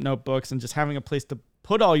 I keep notebooks, and just having a place to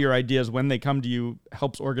put all your ideas when they come to you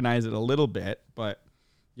helps organize it a little bit. But,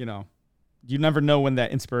 you never know when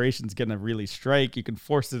that inspiration's going to really strike. You can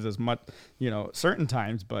force it as much, certain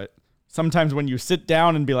times, but sometimes when you sit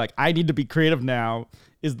down and be like, I need to be creative now,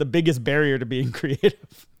 is the biggest barrier to being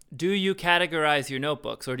creative. Do you categorize your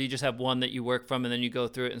notebooks, or do you just have one that you work from and then you go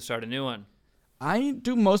through it and start a new one? I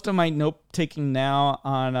do most of my note-taking now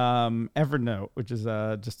on Evernote, which is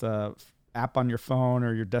just a app on your phone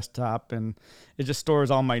or your desktop, and it just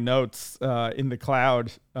stores all my notes in the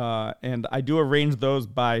cloud. And I do arrange those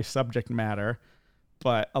by subject matter,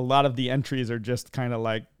 but a lot of the entries are just kind of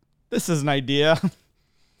like, this is an idea.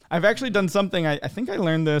 I've actually done something. I think I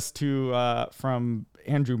learned this from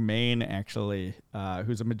Andrew Mayne, actually,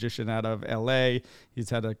 who's a magician out of LA. He's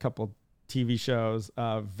had a couple TV shows.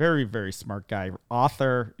 Very, very smart guy.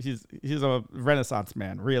 Author. He's a Renaissance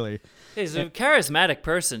man, really. He's a charismatic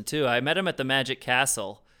person, too. I met him at the Magic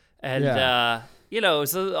Castle. And, it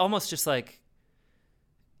was almost just like,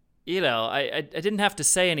 I didn't have to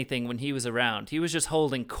say anything when he was around. He was just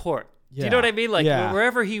holding court. Yeah. Do you know what I mean? Like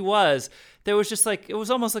wherever he was, there was just like, it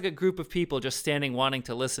was almost like a group of people just standing wanting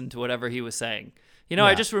to listen to whatever he was saying.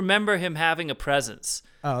 I just remember him having a presence.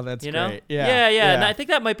 Oh, that's great. Yeah. And I think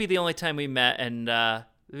that might be the only time we met, and it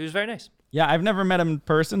was very nice. Yeah, I've never met him in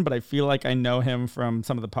person, but I feel like I know him from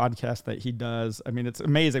some of the podcasts that he does. I mean, it's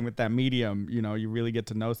amazing with that medium. You really get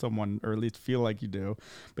to know someone, or at least feel like you do.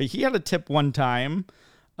 But he had a tip one time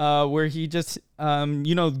where he just,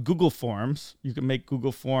 Google Forms. You can make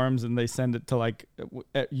Google Forms, and they send it to like,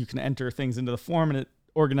 you can enter things into the form, and it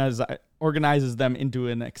organizes them into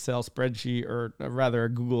an Excel spreadsheet, or rather a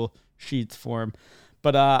Google Sheets form.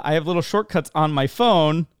 But I have little shortcuts on my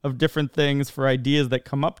phone of different things for ideas that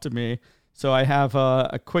come up to me. So I have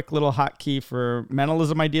a quick little hotkey for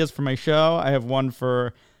mentalism ideas for my show. I have one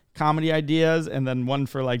for comedy ideas, and then one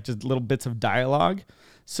for like just little bits of dialogue.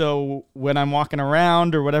 So when I'm walking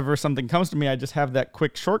around or whatever, something comes to me, I just have that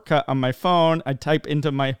quick shortcut on my phone. I type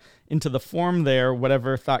into the form there,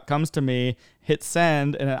 whatever thought comes to me, hit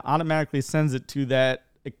send, and it automatically sends it to that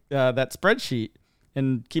spreadsheet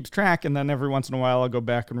and keeps track. And then every once in a while, I'll go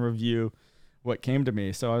back and review what came to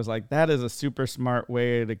me. So I was like, that is a super smart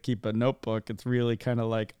way to keep a notebook. It's really kind of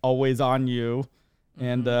like always on you.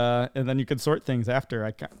 And then you can sort things after.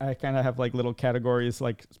 I kind of have like little categories,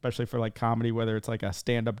 like especially for like comedy, whether it's like a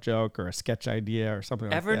stand-up joke or a sketch idea or something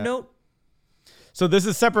like that. Evernote? So this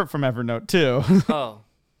is separate from Evernote too. Oh.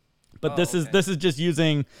 But this is just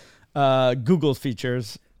using Google's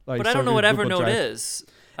features. Like, but I don't know what Evernote is.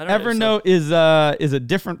 Evernote is a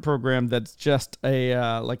different program that's just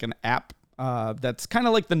a like an app that's kind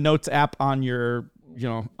of like the Notes app on your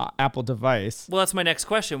Apple device. Well, that's my next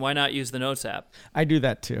question. Why not use the Notes app? I do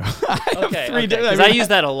that too. Okay. Because I use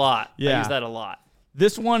that a lot. Yeah. I use that a lot.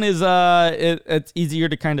 This one is it's easier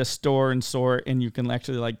to kind of store and sort, and you can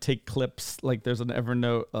actually like take clips. Like there's an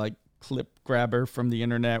Evernote like clip grabber from the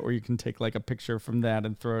internet where you can take like a picture from that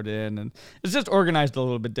and throw it in, and it's just organized a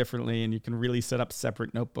little bit differently, and you can really set up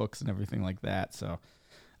separate notebooks and everything like that. So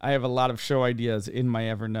I have a lot of show ideas in my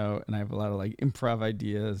Evernote, and I have a lot of like improv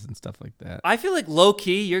ideas and stuff like that. I feel like low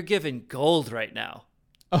key you're giving gold right now.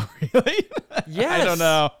 Oh, really? Yes.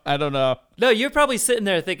 I don't know. No, you're probably sitting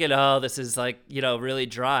there thinking, oh, this is like, really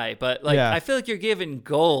dry. But like, Yeah. I feel like you're giving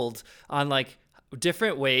gold on like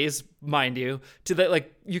different ways, mind you, to that,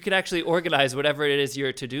 like you can actually organize whatever it is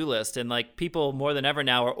your to-do list. And like people more than ever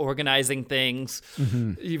now are organizing things.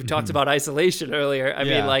 Mm-hmm. You've talked about isolation earlier. I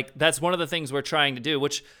Yeah. mean, like that's one of the things we're trying to do,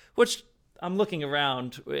 which I'm looking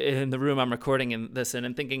around in the room I'm recording this in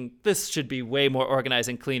and thinking this should be way more organized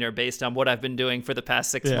and cleaner based on what I've been doing for the past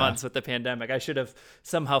 6 Yeah. months with the pandemic. I should have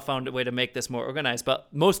somehow found a way to make this more organized. But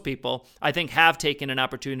most people, I think, have taken an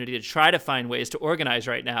opportunity to try to find ways to organize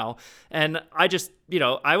right now. And I just,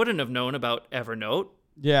 I wouldn't have known about Evernote.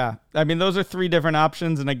 Yeah. I mean, those are 3 different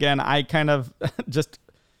options. And again, I kind of just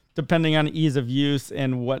depending on ease of use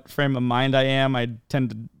and what frame of mind I am,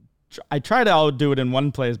 I try to all do it in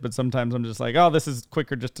one place, but sometimes I'm just like, oh, this is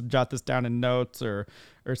quicker just to jot this down in notes, or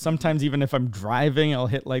sometimes even if I'm driving, I'll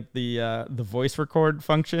hit like the voice record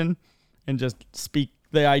function and just speak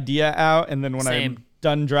the idea out. And then when Same. I'm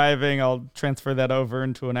done driving, I'll transfer that over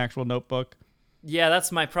into an actual notebook. Yeah,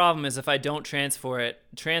 that's my problem is if I don't transfer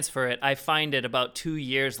it, I find it about 2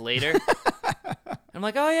 years later. I'm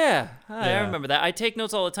like, oh yeah, I remember that. I take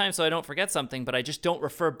notes all the time so I don't forget something, but I just don't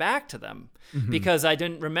refer back to them because I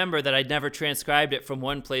didn't remember that I'd never transcribed it from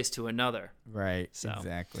one place to another. Right, So.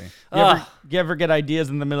 exactly. You ever get ideas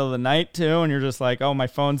in the middle of the night too, and you're just like, oh, my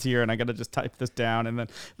phone's here, and I got to just type this down, and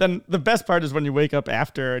then the best part is when you wake up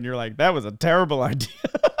after, and you're like, that was a terrible idea.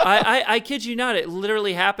 I kid you not, it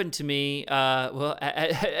literally happened to me,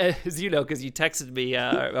 as you know, because you texted me,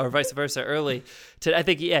 or vice versa early. I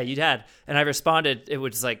think, yeah, you had. And I responded, it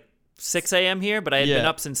was like 6 a.m. here, but I had been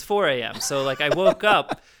up since 4 a.m. So like I woke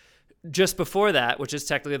up just before that, which is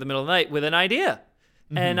technically the middle of the night, with an idea.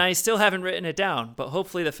 Mm-hmm. And I still haven't written it down. But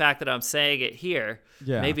hopefully the fact that I'm saying it here,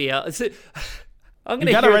 maybe I'm going to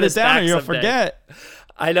You got to write it down or you'll forget.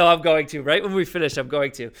 I know I'm going to. Right when we finish, I'm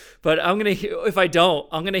going to. But I'm going to, if I don't,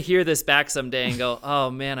 I'm going to hear this back someday and go,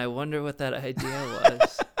 oh man, I wonder what that idea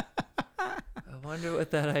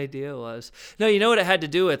was. No, you know what it had to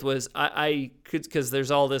do with was I could, because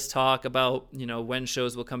there's all this talk about, when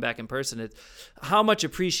shows will come back in person. It's how much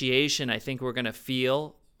appreciation I think we're going to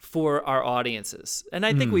feel for our audiences. And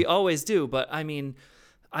I think we always do. But I mean,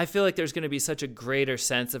 I feel like there's going to be such a greater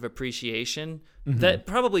sense of appreciation that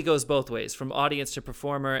probably goes both ways, from audience to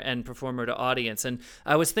performer and performer to audience. And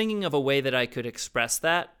I was thinking of a way that I could express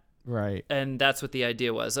that. Right. And that's what the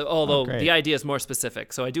idea was. Although the idea is more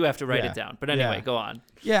specific, so I do have to write it down. But anyway, go on.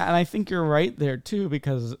 Yeah, and I think you're right there too,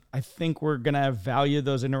 because I think we're going to value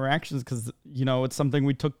those interactions because, it's something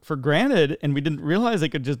we took for granted and we didn't realize it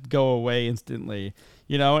could just go away instantly,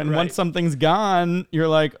 and once something's gone, you're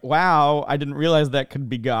like, wow, I didn't realize that could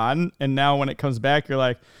be gone. And now when it comes back, you're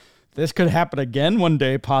like, this could happen again one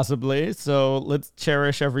day, possibly. So let's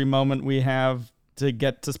cherish every moment we have to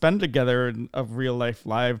get to spend together in a real life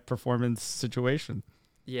live performance situation.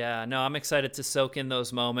 Yeah, no, I'm excited to soak in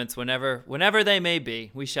those moments whenever they may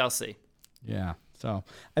be. We shall see. Yeah. So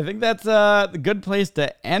I think that's a good place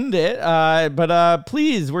to end it. But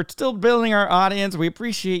please, we're still building our audience. We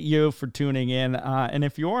appreciate you for tuning in. And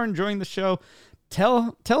if you are enjoying the show,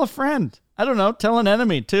 tell a friend. I don't know, tell an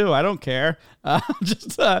enemy too. I don't care.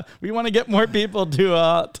 We want to get more people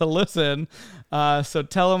to listen. So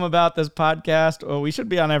tell them about this podcast. Oh, we should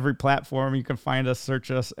be on every platform. You can find us,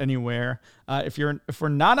 search us anywhere. If we're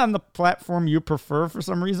not on the platform you prefer for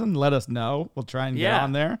some reason, let us know. We'll try and get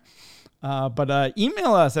on there. But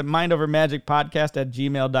email us at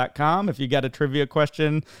mindovermagicpodcast@gmail.com. If you got a trivia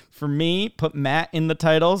question for me, put Matt in the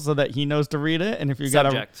title so that he knows to read it. And if you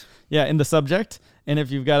got in the subject. And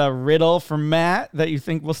if you've got a riddle for Matt that you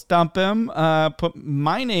think will stump him, put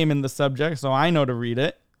my name in the subject so I know to read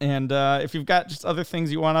it. And if you've got just other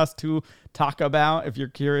things you want us to talk about, if you're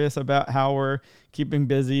curious about how we're keeping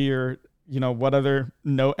busy or, what other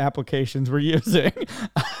note applications we're using,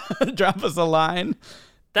 drop us a line.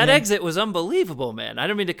 That exit was unbelievable, man. I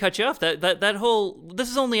don't mean to cut you off. This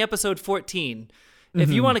is only episode 14. If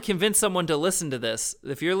you want to convince someone to listen to this,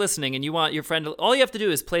 if you're listening and you want your friend all you have to do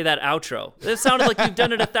is play that outro. It sounded like you've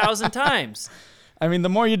done it 1,000 times. I mean, the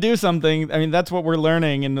more you do something, that's what we're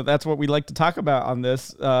learning, and that's what we like to talk about on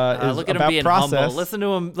this. Look at him being process. humble.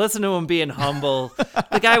 Listen to him being humble.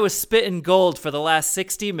 The guy was spitting gold for the last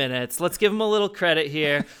 60 minutes. Let's give him a little credit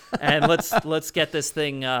here, and let's get this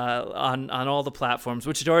thing on all the platforms,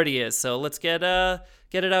 which it already is. So let's get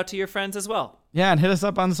it out to your friends as well. Yeah, and hit us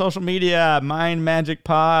up on social media, Mind Magic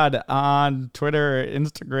Pod on Twitter,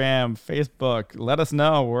 Instagram, Facebook. Let us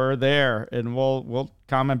know. We're there, and we'll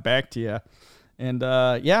comment back to you. And,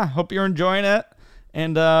 hope you're enjoying it.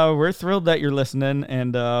 And we're thrilled that you're listening.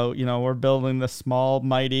 And, we're building this small,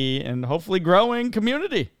 mighty, and hopefully growing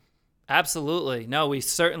community. Absolutely. No, we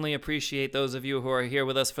certainly appreciate those of you who are here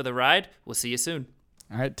with us for the ride. We'll see you soon.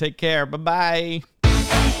 All right, take care. Bye-bye.